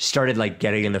 Like, started like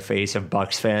getting in the face of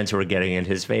Bucks fans who were getting in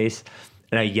his face.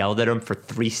 And I yelled at him for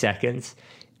 3 seconds.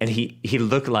 And he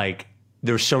looked like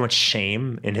there was so much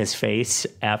shame in his face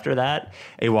after that.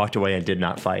 He walked away and did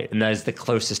not fight. And that is the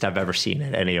closest I've ever seen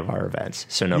at any of our events.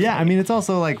 So no. Yeah, fight. I mean, it's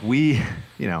also like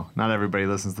not everybody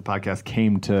listens to the podcast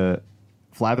came to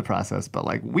Fly the Process, but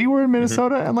like we were in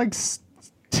Minnesota and like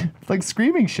like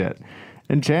screaming shit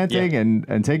and chanting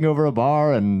and taking over a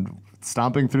bar and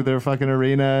stomping through their fucking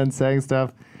arena and saying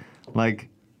stuff. Like,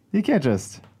 you can't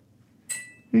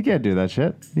do that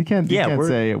shit. You can't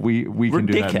say we can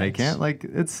do that and they can't. Like,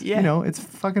 it's it's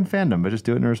fucking fandom, but just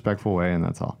do it in a respectful way, and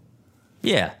that's all.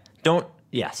 Yeah.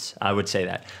 Yes, I would say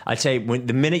that. I'd say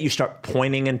the minute you start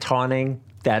pointing and taunting,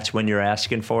 that's when you're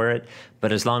asking for it.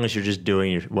 But as long as you're just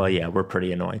doing we're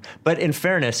pretty annoying. But in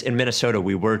fairness, in Minnesota,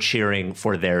 we were cheering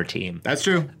for their team. That's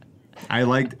true. I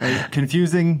liked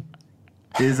confusing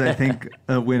is, I think,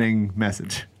 a winning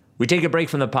message. We take a break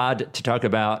from the pod to talk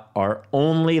about our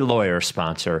only lawyer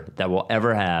sponsor that we'll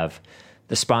ever have,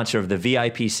 the sponsor of the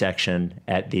VIP section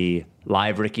at the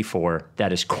Live Ricky 4.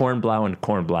 That is Kornblau &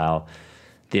 Kornblau,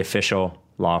 the official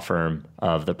law firm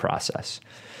of The Process.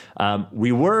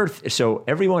 So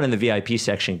everyone in the VIP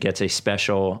section gets a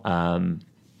special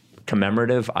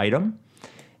commemorative item,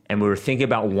 and we were thinking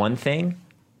about one thing,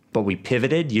 but we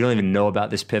pivoted. You don't even know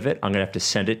about this pivot. I'm going to have to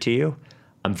send it to you.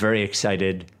 I'm very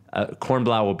excited.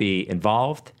 Kornblau will be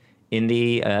involved in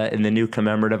the new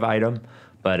commemorative item,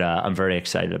 but I'm very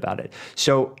excited about it.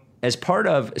 So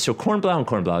Kornblau &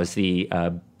 Kornblau is the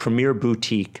premier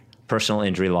boutique personal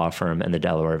injury law firm in the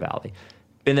Delaware Valley.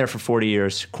 Been there for 40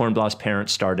 years. Kornblau's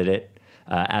parents started it.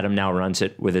 Adam now runs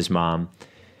it with his mom.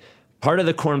 Part of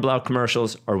the Kornblau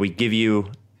commercials are we give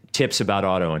you tips about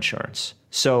auto insurance.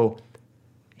 So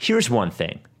here's one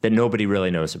thing that nobody really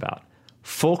knows about.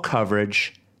 Full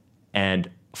coverage and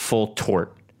full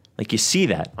tort. Like, you see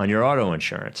that on your auto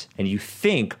insurance, and you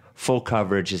think full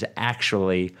coverage is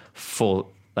actually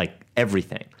full, like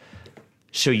everything.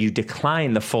 So you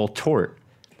decline the full tort.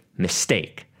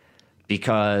 Mistake.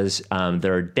 Because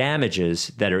there are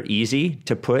damages that are easy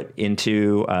to put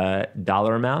into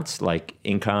dollar amounts, like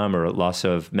income or loss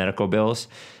of medical bills.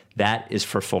 That is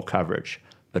for full coverage.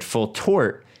 But full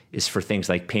tort is for things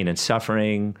like pain and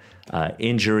suffering,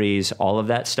 injuries, all of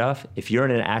that stuff. If you're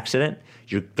in an accident,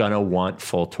 you're going to want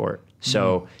full tort.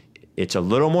 So it's a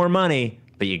little more money,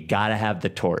 but you got to have the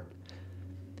tort.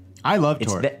 I love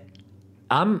tort.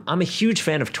 I'm a huge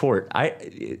fan of tort.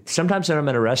 Sometimes when I'm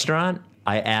in a restaurant,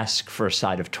 I ask for a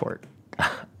side of tort.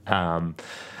 And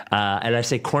I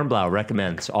say Kornblau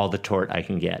recommends all the tort I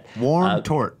can get. Warm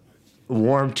tort.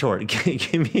 Warm tort.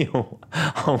 Give me a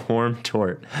warm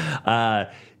tort.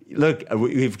 Look,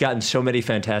 we've gotten so many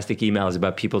fantastic emails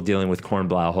about people dealing with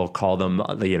Kornblau. He'll call them,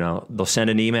 they'll send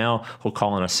an email. He'll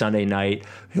call on a Sunday night.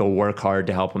 He'll work hard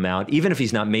to help them out, even if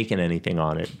he's not making anything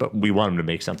on it. But we want him to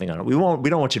make something on it. We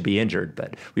don't want you to be injured,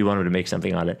 but we want him to make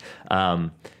something on it.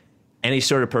 Any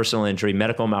sort of personal injury,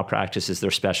 medical malpractice is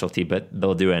their specialty, but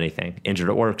they'll do anything. Injured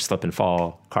at work, slip and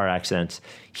fall, car accidents.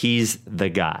 He's the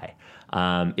guy.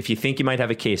 If you think you might have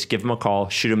a case, give him a call,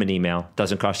 shoot him an email.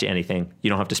 Doesn't cost you anything.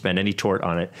 You don't have to spend any tort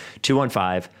on it.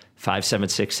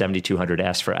 215-576-7200.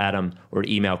 Ask for Adam, or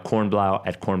email Kornblau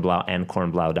at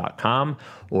kornblauandkornblau.com,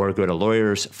 or go to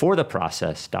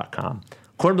lawyersfortheprocess.com.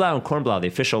 Kornblau & Kornblau, the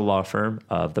official law firm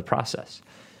of The Process.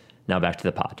 Now back to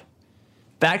the pod.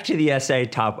 Back to the SI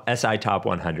Top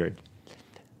 100.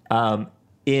 I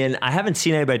haven't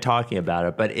seen anybody talking about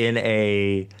it, but in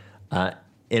a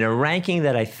ranking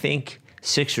that I think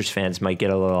Sixers fans might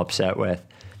get a little upset with,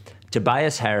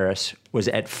 Tobias Harris was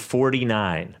at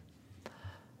 49.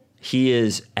 He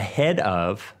is ahead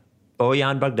of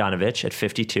Bojan Bogdanovic at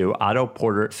 52, Otto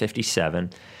Porter at 57,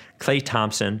 Klay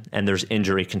Thompson, and there's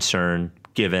injury concern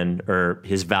given, or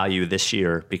his value this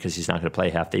year, because he's not going to play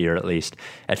half the year at least,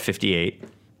 at 58.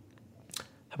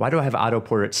 Why do I have Otto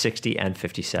Porter at 60 and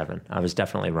 57? I was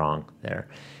definitely wrong there.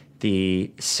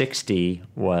 The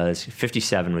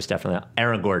 57 was definitely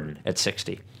Aaron Gordon at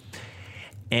 60.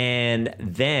 And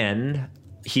then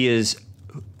these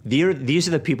are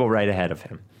the people right ahead of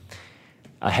him.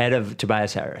 Ahead of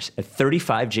Tobias Harris. At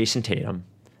 35, Jason Tatum.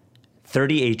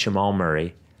 38, Jamal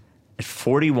Murray. At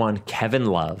 41, Kevin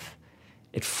Love.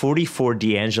 At 44,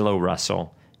 D'Angelo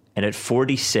Russell. And at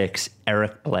 46,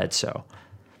 Eric Bledsoe.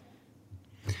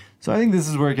 So I think this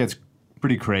is where it gets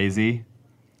pretty crazy.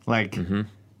 Like, when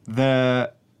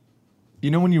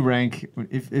you rank,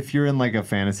 if you're in like a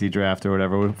fantasy draft or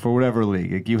whatever, for whatever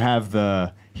league, like you have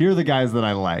here are the guys that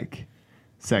I like.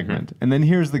 segment. And then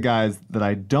here's the guys that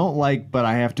I don't like, but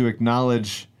I have to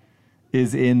acknowledge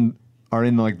are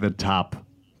in like the top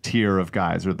tier of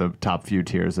guys or the top few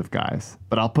tiers of guys.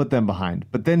 But I'll put them behind.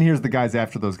 But then here's the guys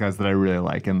after those guys that I really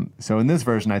like. And so in this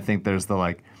version, I think there's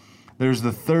the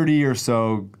 30 or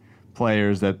so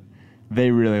players that they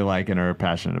really like and are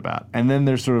passionate about. And then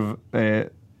there's sort of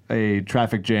a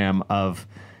traffic jam of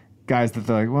guys that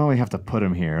they're like, well, we have to put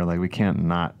him here. Like, we can't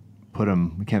not put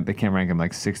him. They can't rank him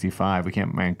like 65. We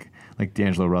can't rank like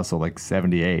D'Angelo Russell like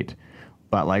 78.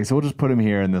 But like, so we'll just put him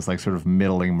here in this like sort of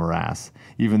middling morass,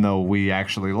 even though we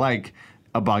actually like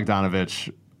a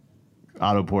Bogdanovich,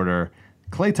 Otto Porter.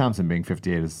 Klay Thompson being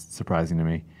 58 is surprising to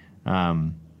me.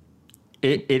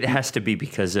 It has to be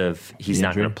because of he's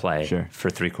not going to play for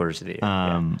 3/4 of the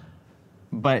year.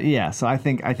 But yeah, so I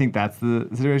think that's the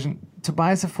situation.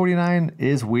 Tobias at 49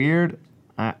 is weird.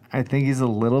 I think he's a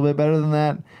little bit better than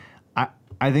that.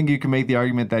 I think you can make the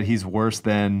argument that he's worse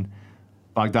than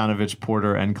Bogdanovich,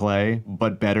 Porter, and Klay,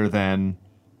 but better than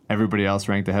everybody else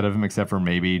ranked ahead of him, except for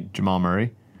maybe Jamal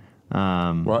Murray.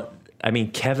 Well, I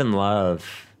mean, Kevin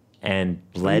Love and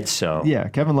Bledsoe. Yeah,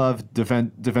 Kevin Love,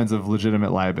 defensive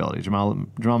legitimate liability. Jamal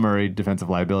Murray, defensive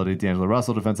liability. D'Angelo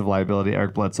Russell, defensive liability.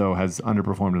 Eric Bledsoe has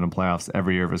underperformed in the playoffs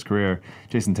every year of his career.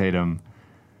 Jason Tatum,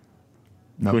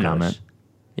 no Who comment.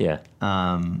 knows?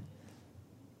 Yeah.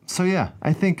 So yeah,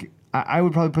 I think I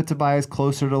would probably put Tobias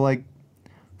closer to like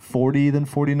 40 than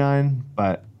 49,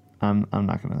 but I'm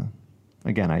not gonna.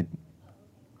 Again,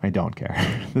 I don't care.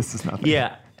 This is nothing.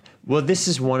 Yeah. Well, this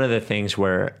is one of the things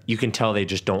where you can tell they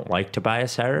just don't like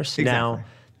Tobias Harris. Exactly. Now,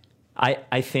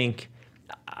 I think,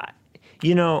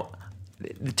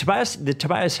 the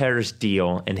Tobias Harris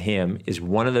deal and him is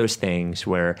one of those things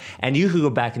where, and you could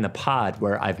go back in the pod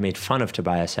where I've made fun of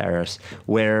Tobias Harris,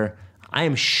 where I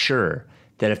am sure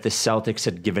that if the Celtics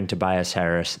had given Tobias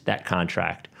Harris that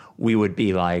contract, we would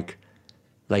be like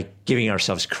giving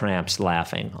ourselves cramps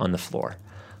laughing on the floor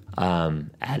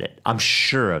at it. I'm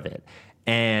sure of it.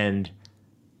 And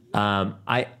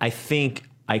I think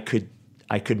I could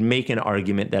make an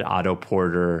argument that Otto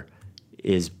Porter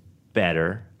is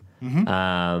better. Mm-hmm.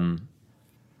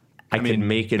 I could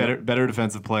make it better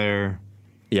defensive player.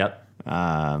 Yep.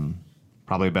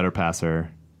 Probably a better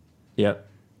passer. Yep.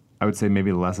 I would say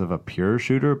maybe less of a pure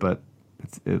shooter, but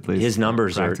it's at least his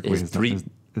numbers are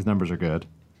his numbers are good.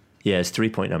 Yeah, his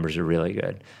 3-point numbers are really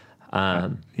good.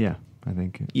 Yeah, I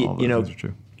think all those things are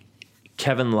true.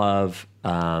 Kevin Love,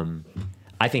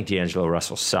 I think D'Angelo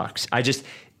Russell sucks. I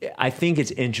think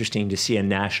it's interesting to see a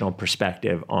national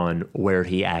perspective on where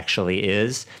he actually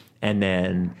is. And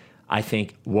then I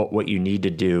think what you need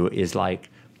to do is like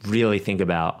really think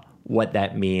about what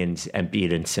that means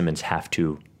Embiid and Simmons have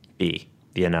to be,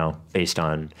 based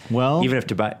on, even if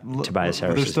Tobias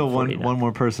Harris there's still is one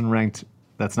more person ranked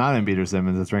that's not Embiid or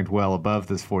Simmons that's ranked well above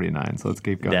this 49. So let's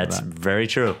keep going. That's very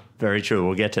true. Very true.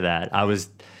 We'll get to that. I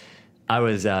was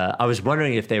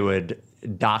wondering if they would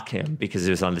dock him because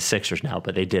it was on the Sixers now,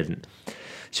 but they didn't.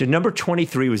 So number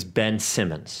 23 was Ben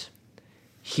Simmons.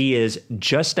 He is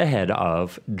just ahead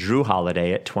of Drew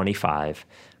Holiday at 25,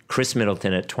 Chris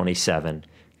Middleton at 27,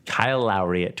 Kyle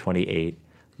Lowry at 28,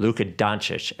 Luka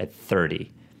Doncic at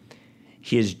 30.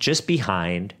 He is just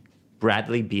behind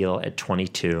Bradley Beal at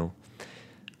 22,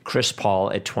 Chris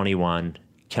Paul at 21,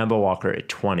 Kemba Walker at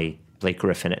 20, Blake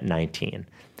Griffin at 19.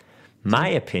 My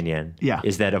opinion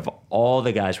is that of all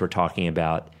the guys we're talking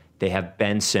about, they have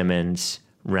Ben Simmons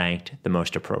ranked the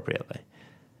most appropriately.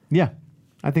 Yeah,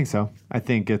 I think so. I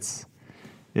think it's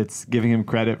giving him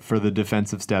credit for the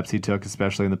defensive steps he took,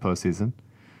 especially in the postseason.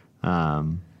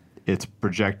 It's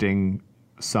projecting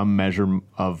some measure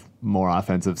of more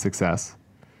offensive success,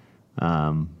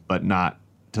 but not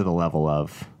to the level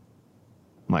of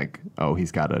like, oh,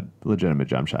 he's got a legitimate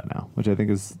jump shot now, which I think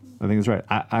is right.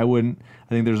 I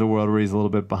think there's a world where he's a little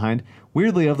bit behind.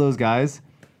 Weirdly, of those guys,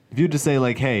 if you just say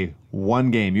like, hey, one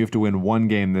game, you have to win one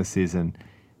game this season.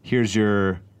 Here's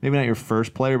your, maybe not your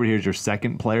first player, but here's your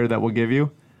second player that we'll give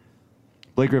you.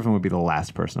 Blake Griffin would be the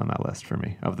last person on that list for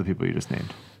me of the people you just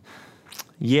named.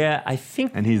 Yeah, I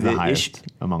think, and he's the highest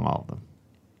among all of them.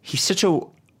 He's such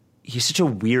a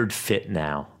weird fit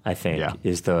now. I think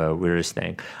is the weirdest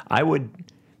thing. I would,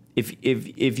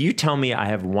 if you tell me I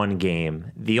have one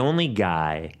game, the only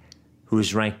guy who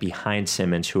is ranked behind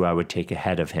Simmons who I would take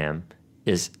ahead of him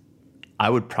is, I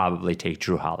would probably take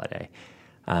Drew Holiday,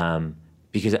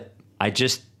 because I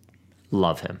just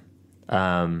love him.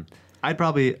 I'd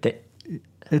probably.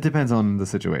 It depends on the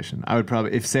situation. I would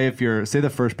probably, if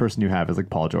the first person you have is like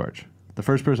Paul George. The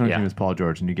first person on your team is Paul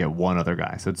George, and you get one other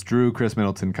guy. So it's Drew, Chris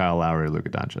Middleton, Kyle Lowry, Luka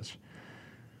Doncic.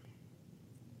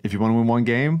 If you want to win one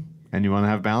game, and you want to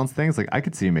have balanced things, like I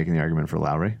could see you making the argument for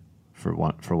Lowry for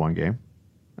one game,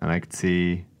 and I could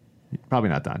see probably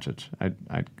not Doncic.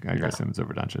 I'd go Simmons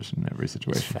over Doncic in every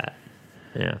situation. Fat.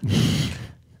 Yeah.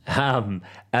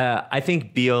 I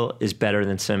think Beal is better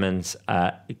than Simmons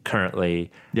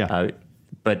currently. Yeah.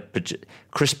 But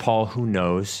Chris Paul, who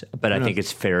knows? But I think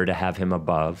it's fair to have him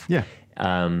above. Yeah.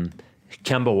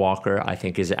 Kemba Walker, I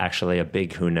think, is actually a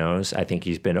big who knows. I think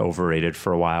he's been overrated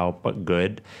for a while, but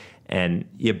good. And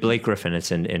Blake Griffin,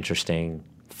 it's an interesting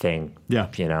thing. Yeah.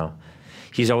 You know,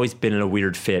 he's always been in a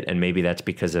weird fit, and maybe that's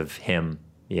because of him.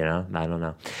 You know, I don't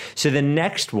know. So the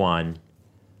next one,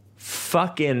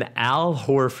 fucking Al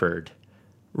Horford,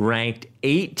 ranked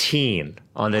 18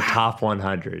 on the top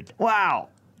 100. Wow.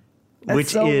 That's which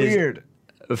so is weird.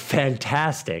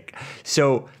 Fantastic.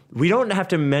 So we don't have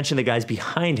to mention the guys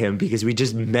behind him because we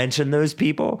just mentioned those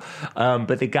people.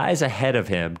 But the guys ahead of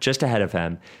him, just ahead of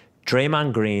him,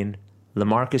 Draymond Green,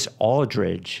 LaMarcus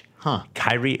Aldridge,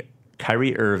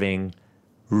 Kyrie Irving,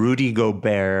 Rudy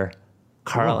Gobert,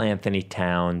 Karl Anthony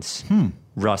Towns,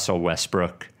 Russell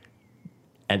Westbrook.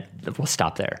 And we'll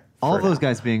stop there. All of those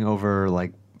guys being over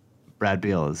like Brad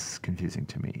Beal is confusing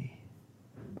to me.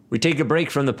 We take a break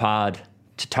from the pod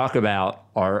to talk about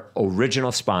our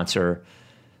original sponsor,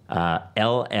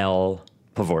 LL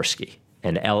Pavorsky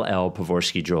and LL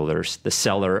Pavorsky Jewelers, the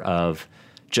seller of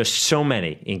just so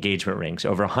many engagement rings,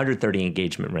 over 130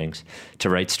 engagement rings to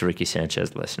Rights to Ricky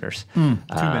Sanchez listeners. Too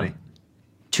many.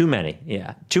 Too many,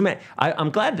 yeah. Too many.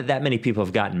 I'm glad that many people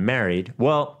have gotten married.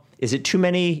 Well, is it too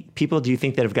many people, do you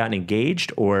think, that have gotten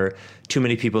engaged, or too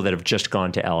many people that have just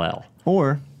gone to LL?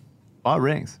 Or bought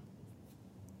rings.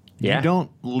 Yeah. You don't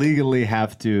legally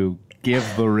have to give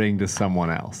the ring to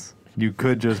someone else. You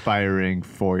could just buy a ring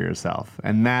for yourself.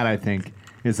 And that, I think,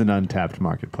 is an untapped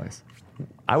marketplace.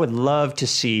 I would love to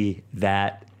see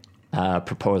that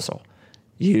proposal.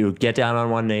 You get down on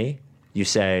one knee. You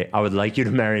say, I would like you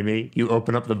to marry me. You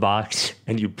open up the box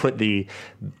and you put the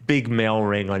big male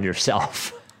ring on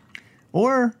yourself.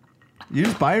 Or you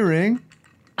just buy a ring,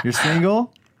 you're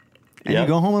single, and you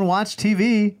go home and watch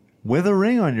TV with a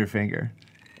ring on your finger.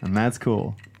 And that's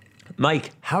cool.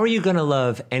 Mike, how are you going to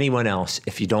love anyone else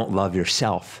if you don't love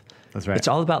yourself? That's right. It's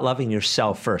all about loving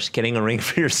yourself first, getting a ring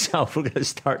for yourself. We're going to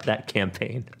start that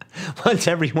campaign. Once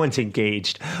everyone's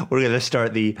engaged, we're going to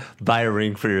start the buy a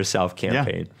ring for yourself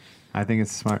campaign. Yeah, I think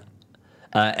it's smart.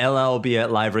 LL will be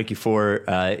at Live Ricky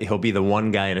 4. He'll be the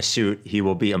one guy in a suit. He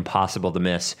will be impossible to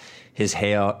miss. His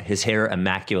hair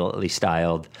immaculately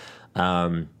styled.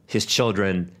 His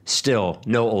children still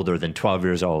no older than 12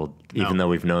 years old, even though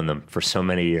we've known them for so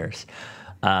many years.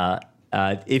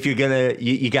 If you're gonna,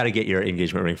 you got to get your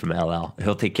engagement ring from LL.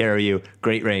 He'll take care of you.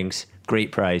 Great rings,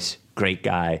 great price, great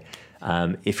guy.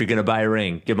 If you're going to buy a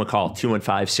ring, give him a call,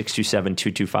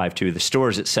 215-627-2252. The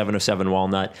store's at 707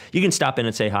 Walnut. You can stop in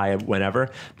and say hi whenever,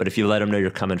 but if you let him know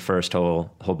you're coming first, he'll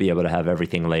be able to have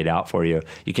everything laid out for you.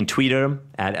 You can tweet at him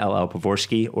at LL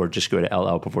Pavorsky, or just go to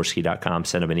llpavorsky.com,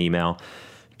 send him an email.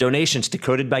 Donations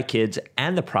decoded by kids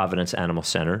and the Providence Animal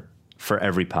Center for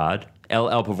every pod.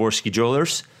 LL Pavorsky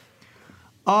Jewelers.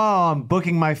 Oh, I'm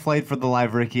booking my flight for the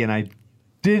Live Ricky, and I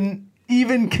didn't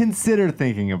even consider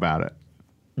thinking about it.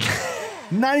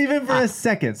 Not even for a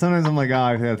second. Sometimes I'm like, oh,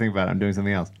 I gotta think about it. I'm doing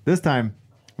something else. This time,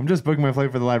 I'm just booking my flight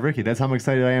for the Live Ricky. That's how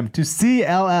excited I am to see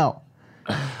LL.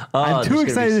 I'm too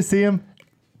excited to see him.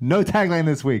 No tagline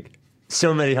this week.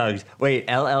 So many hugs. Wait,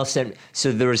 LL sent...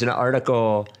 So there was an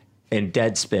article in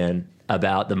Deadspin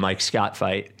about the Mike Scott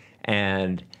fight,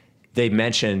 and they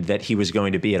mentioned that he was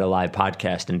going to be at a live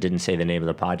podcast and didn't say the name of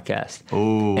the podcast.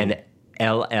 Oh. And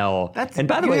LL... And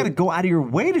by the way, you gotta go out of your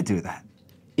way to do that.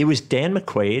 It was Dan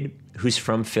McQuaid, who's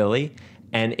from Philly,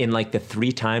 and in like the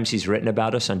 3 times he's written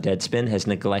about us on Deadspin, has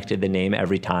neglected the name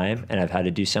every time, and I've had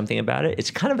to do something about it.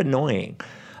 It's kind of annoying.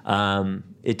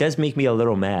 It does make me a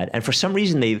little mad. And for some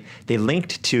reason, they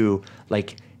linked to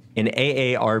like an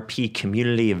AARP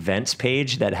community events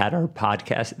page that had our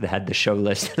podcast, that had the show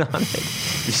listed on it.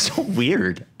 It's so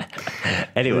weird.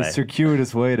 Anyway. It's a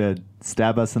circuitous way to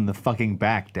stab us in the fucking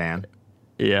back, Dan.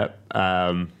 Yep.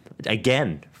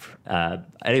 Again.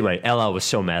 Anyway, LL was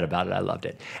so mad about it. I loved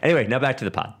it. Anyway, now back to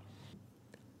the pod.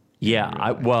 Yeah,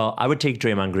 I would take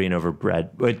Draymond Green over Brad.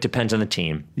 It depends on the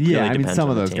team. Yeah, really I mean, some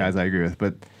of those team. guys I agree with,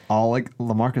 but all like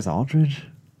LaMarcus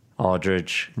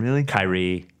Aldridge, really,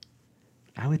 Kyrie,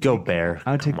 I would Gobert.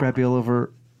 I would take Brad Beal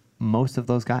over most of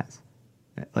those guys,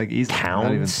 like easily. Towns?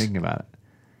 Not even thinking about it.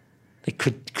 Like,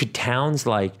 could Towns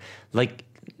like?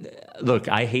 Look,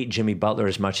 I hate Jimmy Butler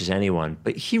as much as anyone,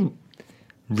 but he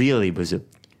really was a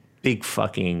big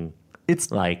fucking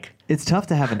It's Like, it's tough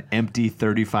to have an empty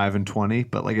 35 and 20,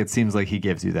 but like it seems like he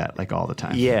gives you that like all the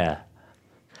time. yeah.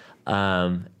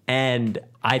 And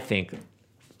I think,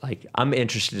 like, I'm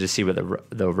interested to see what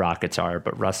the Rockets are,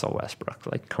 but Russell Westbrook,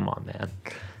 like, come on, man.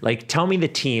 Like, tell me the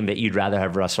team that you'd rather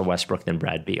have Russell Westbrook than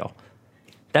Brad Beal.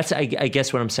 That's, I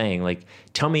guess, what I'm saying. Like,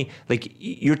 tell me, like,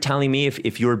 you're telling me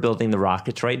if you were building the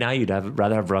Rockets right now, you'd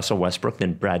rather have Russell Westbrook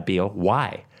than Brad Beal.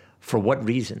 Why? For what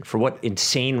reason? For what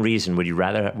insane reason would you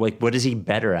rather? Like, what is he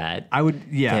better at? I would,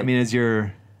 yeah. I mean, as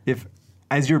your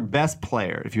best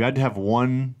player, if you had to have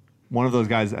one of those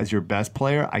guys as your best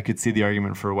player, I could see the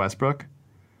argument for Westbrook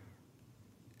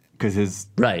because his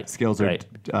skills are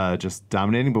just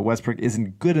dominating. But Westbrook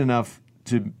isn't good enough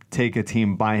to take a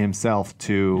team by himself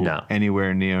to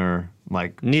anywhere near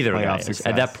like neither playoff guy is. success.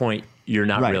 At that point, you're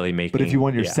not really making. But if you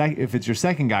want your if it's your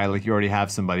second guy, like you already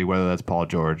have somebody, whether that's Paul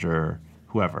George or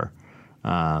whoever,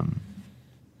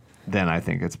 then I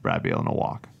think it's Brad Beal in a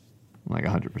walk, like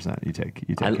 100%. You take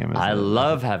him. I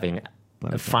love having.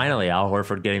 Finally, Al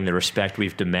Horford getting the respect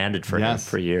we've demanded for him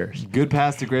for years. Good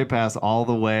pass to great pass all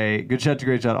the way. Good shot to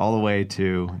great shot all the way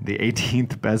to the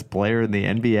 18th best player in the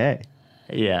NBA.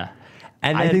 Yeah.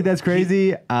 And I think that's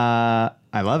crazy. I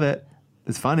love it.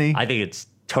 It's funny. I think it's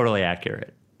totally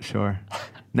accurate. Sure.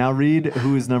 Now read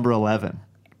who is number 11.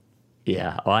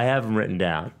 Yeah. Well, I have him written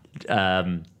down.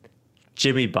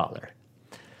 Jimmy Butler.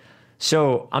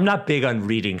 So I'm not big on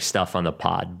reading stuff on the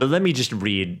pod, but let me just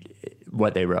read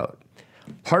what they wrote.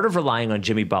 Part of relying on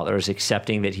Jimmy Butler is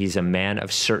accepting that he's a man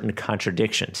of certain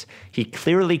contradictions. He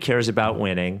clearly cares about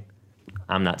winning.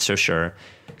 I'm not so sure.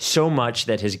 So much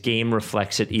that his game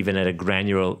reflects it even at a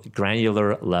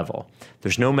granular level.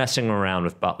 There's no messing around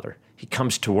with Butler. He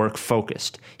comes to work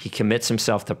focused. He commits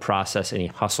himself to process and he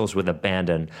hustles with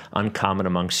abandon, uncommon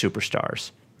among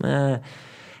superstars.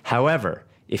 However,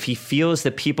 if he feels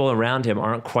that people around him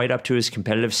aren't quite up to his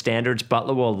competitive standards,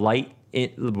 Butler will light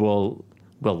into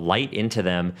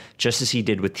them just as he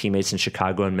did with teammates in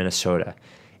Chicago and Minnesota.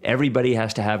 Everybody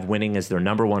has to have winning as their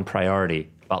number one priority,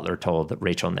 Butler told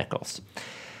Rachel Nichols.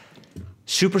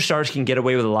 Superstars can get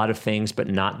away with a lot of things, but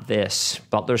not this.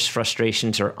 Butler's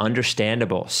frustrations are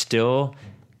understandable. Still,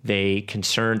 they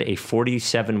concerned a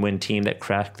 47-win team that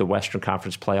cracked the Western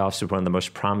Conference playoffs with one of the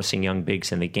most promising young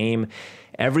bigs in the game.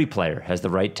 Every player has the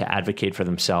right to advocate for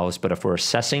themselves, but if we're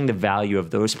assessing the value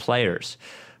of those players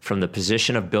from the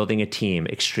position of building a team,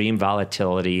 extreme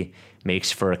volatility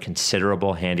makes for a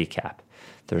considerable handicap.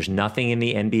 There's nothing in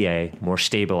the NBA more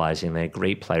stabilizing than a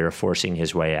great player forcing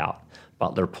his way out.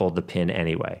 Butler pulled the pin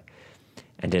anyway.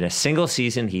 And in a single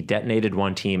season, he detonated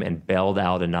one team and bailed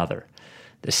out another.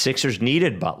 The Sixers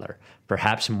needed Butler,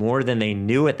 perhaps more than they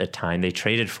knew at the time they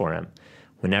traded for him.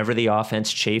 Whenever the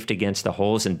offense chafed against the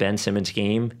holes in Ben Simmons'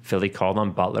 game, Philly called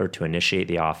on Butler to initiate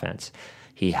the offense.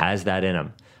 He has that in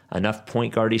him. Enough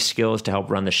point guard skills to help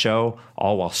run the show,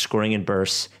 all while scoring in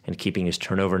bursts and keeping his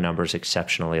turnover numbers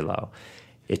exceptionally low.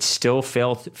 It's still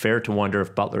fair to wonder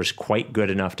if Butler's quite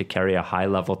good enough to carry a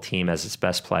high-level team as its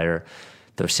best player,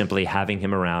 though simply having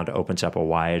him around opens up a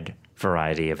wide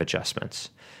variety of adjustments.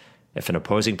 If an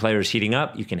opposing player is heating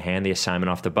up, you can hand the assignment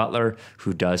off to Butler,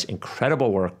 who does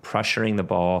incredible work pressuring the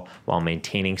ball while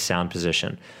maintaining sound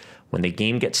position. When the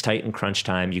game gets tight in crunch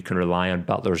time, you can rely on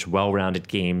Butler's well-rounded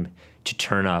game to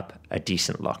turn up a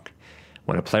decent look.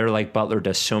 When a player like Butler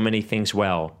does so many things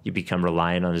well, you become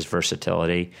reliant on his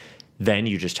versatility. Then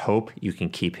you just hope you can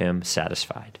keep him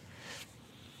satisfied.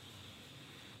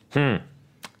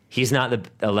 He's not the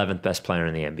 11th best player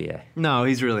in the NBA. No,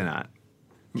 he's really not.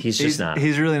 He's just not.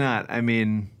 He's really not. I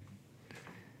mean,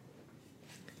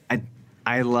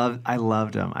 I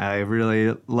loved him. I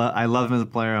love him as a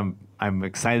player. I'm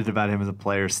excited about him as a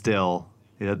player still.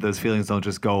 Those feelings don't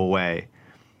just go away.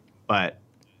 But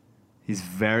he's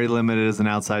very limited as an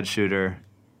outside shooter.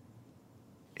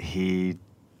 He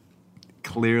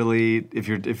clearly,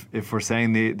 if we're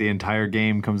saying the entire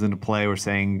game comes into play, we're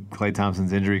saying Klay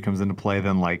Thompson's injury comes into play,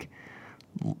 then like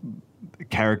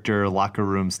character, locker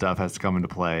room stuff has to come into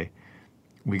play.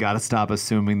 We got to stop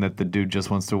assuming that the dude just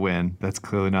wants to win. That's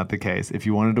clearly not the case. If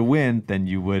you wanted to win, then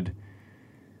you would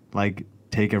like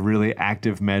take a really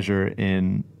active measure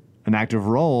in an active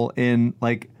role in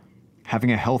like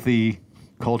having a healthy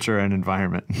culture and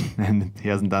environment. And he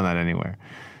hasn't done that anywhere.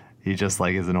 He just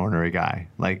like is an ordinary guy.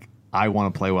 Like, I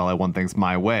want to play well. I want things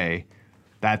my way.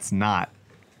 That's not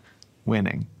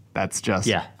winning. That's just,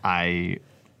 I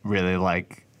really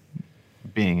like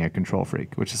being a control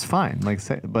freak, which is fine.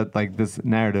 But like this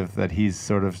narrative that he's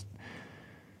sort of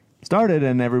started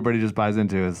and everybody just buys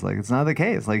into is like, it's not the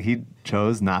case. Like, he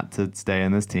chose not to stay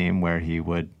in this team where he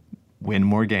would win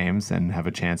more games and have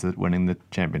a chance at winning the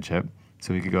championship.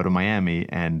 so he could go to Miami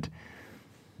and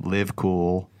live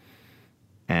cool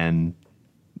and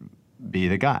be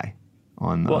the guy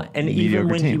on the and even mediocre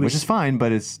when he team, was- which is fine,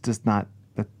 but it's just not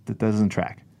that doesn't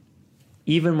track.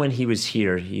 Even when he was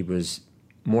here, he was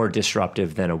more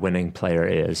disruptive than a winning player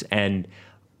is. And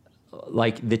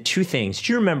like the two things,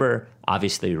 do you remember,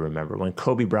 obviously you remember, when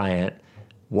Kobe Bryant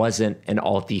wasn't an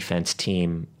all-defense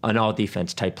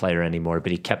type player anymore,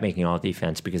 but he kept making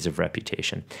all-defense because of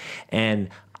reputation. And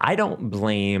I don't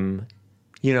blame,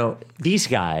 these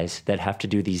guys that have to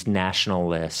do these national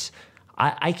lists.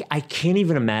 I can't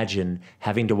even imagine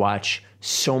having to watch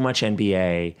so much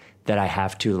NBA that I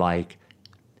have to like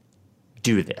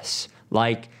do this.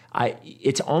 Like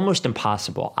it's almost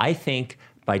impossible. I think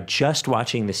by just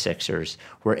watching the Sixers,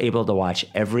 we're able to watch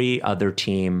every other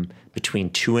team between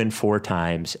 2 and 4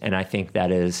 times, and I think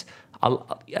that's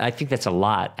a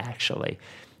lot actually.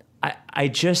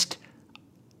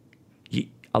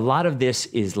 A lot of this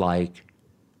is like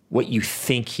what you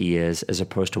think he is as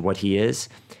opposed to what he is.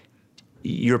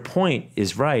 Your point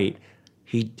is right.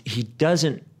 He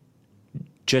doesn't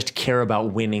just care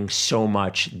about winning so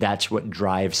much. That's what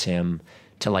drives him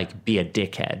to like be a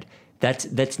dickhead.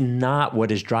 That's not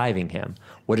what is driving him.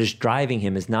 What is driving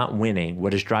him is not winning.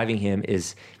 What is driving him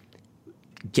is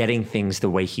getting things the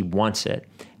way he wants it.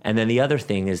 And then the other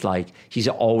thing is like he's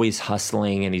always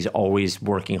hustling and he's always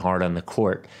working hard on the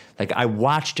court. Like I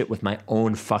watched it with my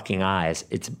own fucking eyes.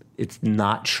 It's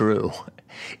not true.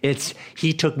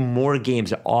 He took more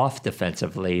games off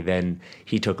defensively than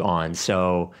he took on.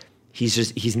 So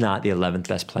he's not the 11th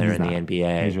best player in the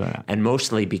NBA. He's really not. And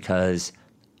mostly because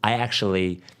I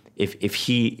actually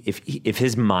if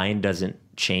his mind doesn't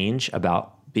change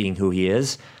about being who he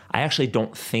is, I actually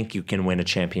don't think you can win a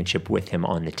championship with him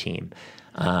on the team.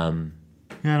 Yeah,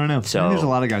 I don't know. So- I think there's a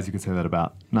lot of guys you could say that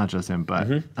about, not just him, but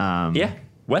Yeah,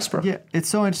 Westbrook. yeah, it's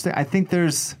so interesting. I think the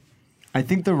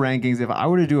rankings. If I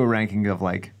were to do a ranking of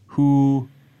who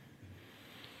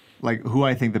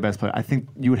I think the best player, I think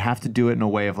you would have to do it in a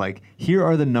way of like, here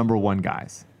are the number one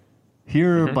guys.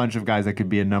 Here are a bunch of guys that could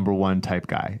be a number one type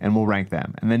guy, and we'll rank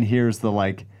them. And then here's the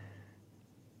like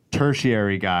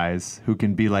tertiary guys who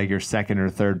can be like your second or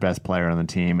third best player on the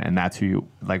team, and that's who you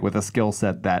like with a skill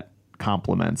set that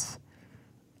complements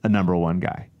a number one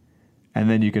guy. And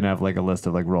then you can have like a list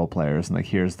of like role players, and like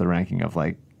here's the ranking of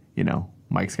like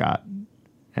Mike Scott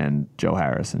and Joe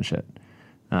Harris and shit.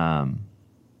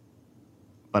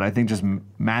 But I think just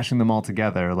mashing them all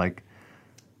together, like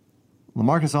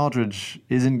LaMarcus Aldridge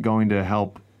isn't going to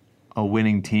help a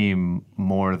winning team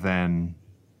more than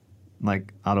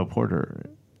like Otto Porter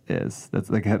is. That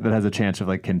has a chance of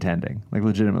like contending, like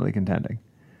legitimately contending.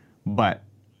 But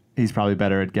he's probably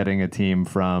better at getting a team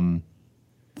from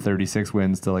 36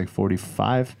 wins to like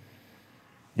 45.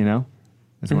 It's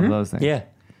one of those things.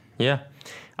 Yeah.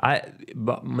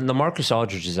 But LaMarcus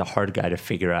Aldridge is a hard guy to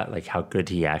figure out like how good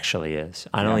he actually is.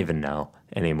 I don't even know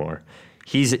anymore.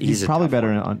 He's probably tough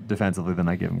better one. defensively than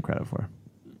I give him credit for.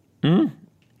 And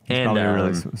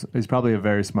He's probably a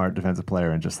very smart defensive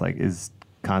player and just like is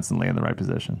constantly in the right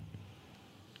position.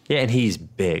 yeah, and he's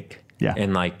big. Yeah.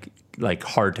 and like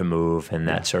hard to move and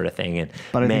that sort of thing. And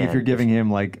But I think if you're giving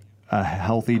him like a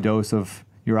healthy dose of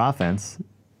your offense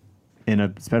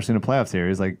especially in a playoff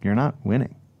series, like you're not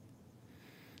winning.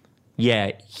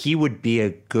 yeah, he would be a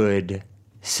good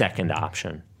second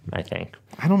option. I think.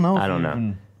 I don't know. I don't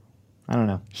know. I don't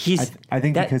know. I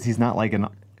think that- because he's not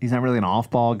really an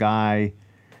off-ball guy.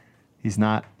 He's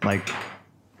not like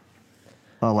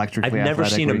electrically I've never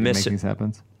athletic seen where him he can miss make things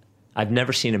happen. I've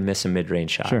never seen him miss a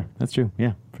mid-range shot. Sure, that's true.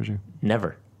 Yeah, for sure.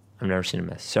 Never. I've never seen him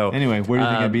miss. So Anyway, where do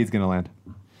you think Embiid's going to land?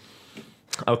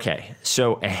 Okay,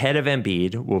 so ahead of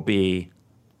Embiid will be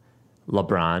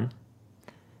LeBron,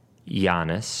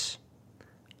 Giannis,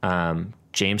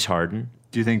 James Harden,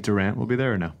 Do you think Durant will be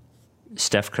there or no?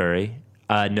 Steph Curry.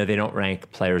 No, they don't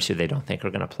rank players who they don't think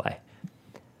are going to play.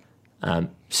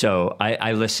 So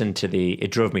I listened to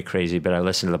it drove me crazy, but I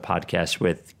listened to the podcast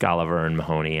with Golliver and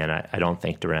Mahoney, and I don't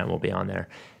think Durant will be on there.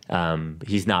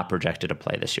 He's not projected to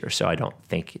play this year, so I don't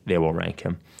think they will rank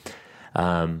him.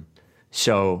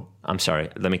 So I'm sorry,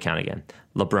 let me count again.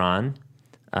 LeBron,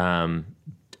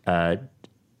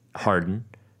 Harden,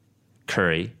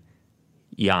 Curry,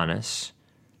 Giannis.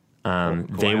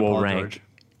 They will rank.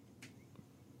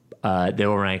 They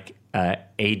will rank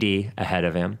AD ahead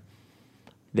of him.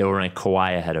 They will rank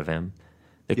Kawhi ahead of him.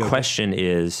 The question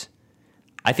is,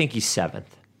 I think he's 7th.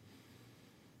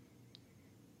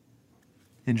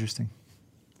 Interesting.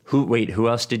 Who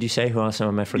else did you say? Who else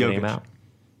am I forgetting Jokic. about?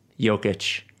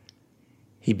 Jokic.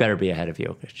 He better be ahead of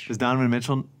Jokic. Is Donovan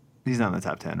Mitchell? He's not in the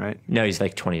top 10, right? No, he's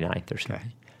like 29th or something.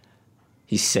 Okay.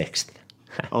 He's 6th.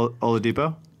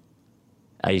 Oladipo?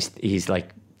 He's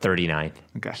like 39th.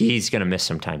 Okay. He's going to miss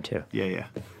some time too. Yeah.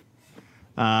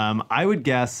 I would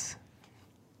guess.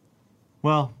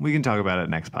 Well, we can talk about it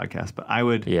next podcast, but I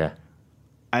would. Yeah.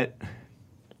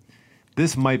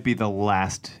 This might be the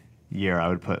last year I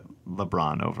would put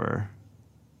LeBron over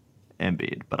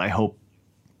Embiid, but I hope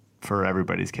for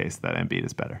everybody's case that Embiid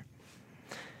is better.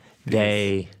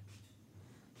 Go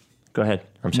ahead.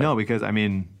 I'm sorry. No, because I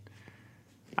mean,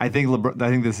 I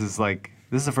think this is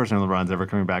the first time LeBron's ever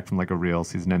coming back from like a real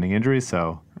season-ending injury.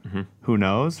 So who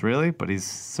knows, really? But he's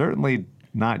certainly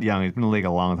not young. He's been in the league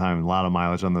a long time, a lot of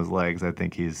mileage on those legs. I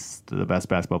think he's the best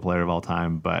basketball player of all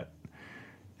time. But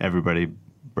everybody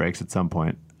breaks at some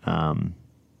point.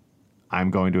 I'm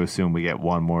going to assume we get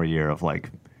one more year of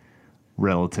like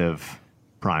relative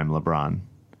prime LeBron,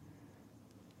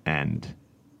 and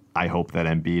I hope that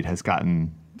Embiid has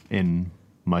gotten in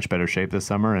much better shape this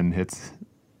summer and hits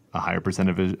a higher percent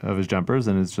of his jumpers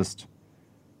and is just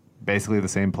basically the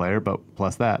same player, but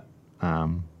plus that,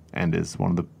 and is one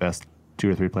of the best 2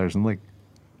 or 3 players in the league.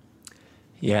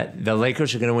 Yeah, the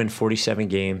Lakers are going to win 47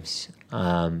 games,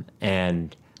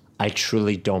 and I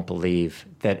truly don't believe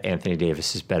that Anthony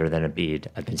Davis is better than Embiid.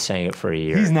 I've been saying it for a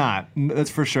year. He's not.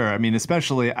 That's for sure. I mean,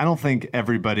 especially, I don't think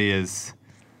everybody is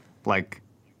like,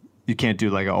 you can't do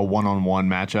like a one-on-one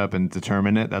matchup and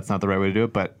determine it. That's not the right way to do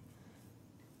it. But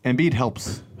Embiid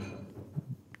helps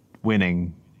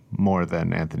winning more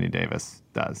than Anthony Davis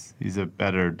does. He's a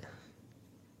better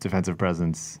defensive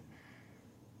presence.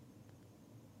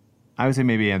 I would say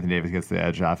maybe Anthony Davis gets the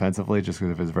edge offensively just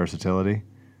because of his versatility,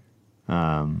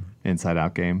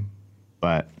 inside-out game.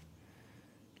 But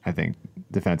I think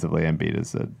defensively, Embiid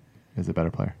is a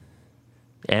better player.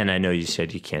 And I know you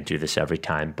said you can't do this every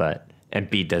time, but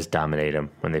Embiid does dominate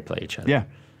him when they play each other. Yeah.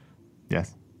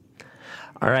 Yes.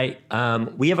 All right.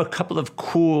 We have a couple of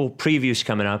cool previews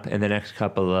coming up in the next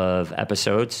couple of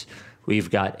episodes. We've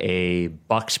got a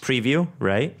Bucks preview,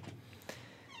 right?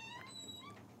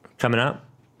 Coming up.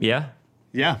 Yeah?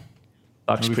 Yeah.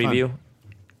 Bucks That'll be preview. fun.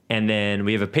 And then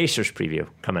we have a Pacers preview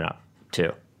coming up,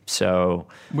 too. So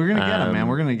We're going to get them, man.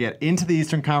 We're going to get into the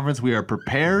Eastern Conference. We are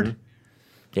prepared.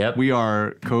 Yep. We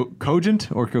are cogent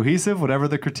or cohesive, whatever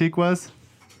the critique was.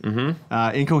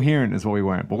 Incoherent is what we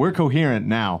weren't. But we're coherent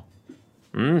now.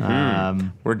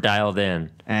 We're dialed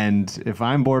in. And if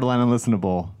I'm borderline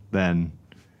unlistenable, then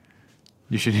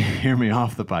you should hear me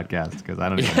off the podcast because I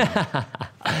don't even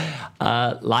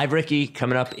know. Live Ricky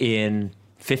coming up in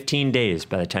 15 days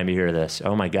by the time you hear this.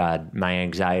 Oh, my God. My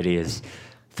anxiety is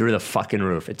through the fucking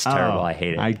roof. It's terrible. I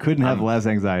hate it. I couldn't have less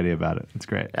anxiety about it. It's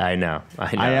great. I know.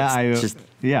 I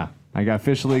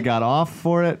officially got off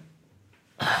for it.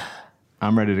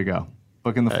 I'm ready to go.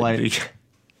 Booking the flight.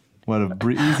 What a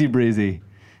easy breezy,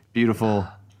 beautiful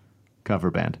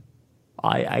cover band.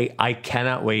 I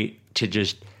cannot wait to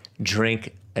just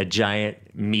drink a giant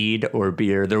mead or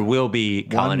beer. There will be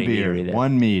Colony beer there.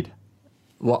 One mead.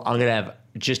 Well, I'm gonna have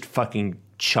just fucking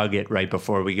chug it right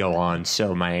before we go on,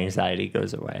 so my anxiety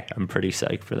goes away. I'm pretty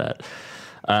psyched for that.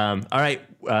 All right,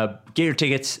 get your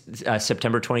tickets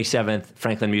September 27th,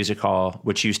 Franklin Music Hall,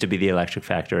 which used to be the Electric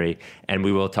Factory, and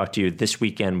we will talk to you this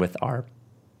weekend with our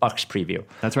Bucks preview.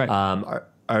 That's right.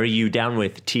 Are you down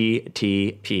with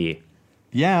TTP?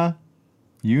 Yeah,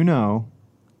 you know,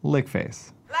 lick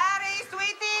face. Larry,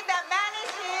 sweetie, the man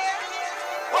is here.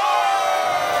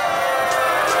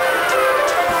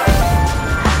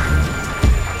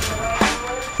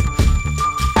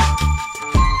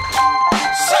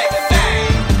 Say the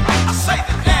name. I say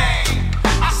the name.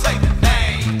 I say the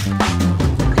name.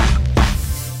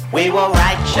 We were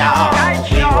right, y'all.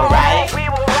 We were right.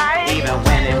 Even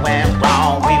when it went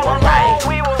wrong, we were right.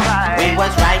 We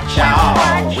was right,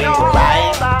 y'all. We were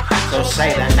right. So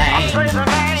say the name.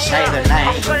 Say the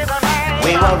name.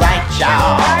 We were right,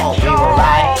 y'all. We were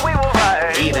right.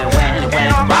 Even when it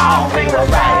went wrong, we were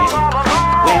right.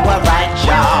 We were right,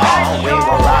 y'all. We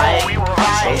were right.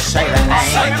 So say the name.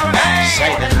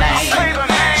 Say the name.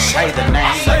 Say the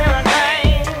name.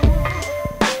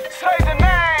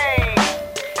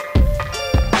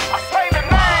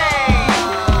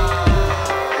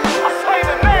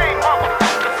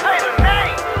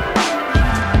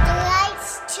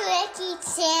 Likes Tricky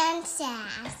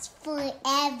Sanchez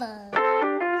forever.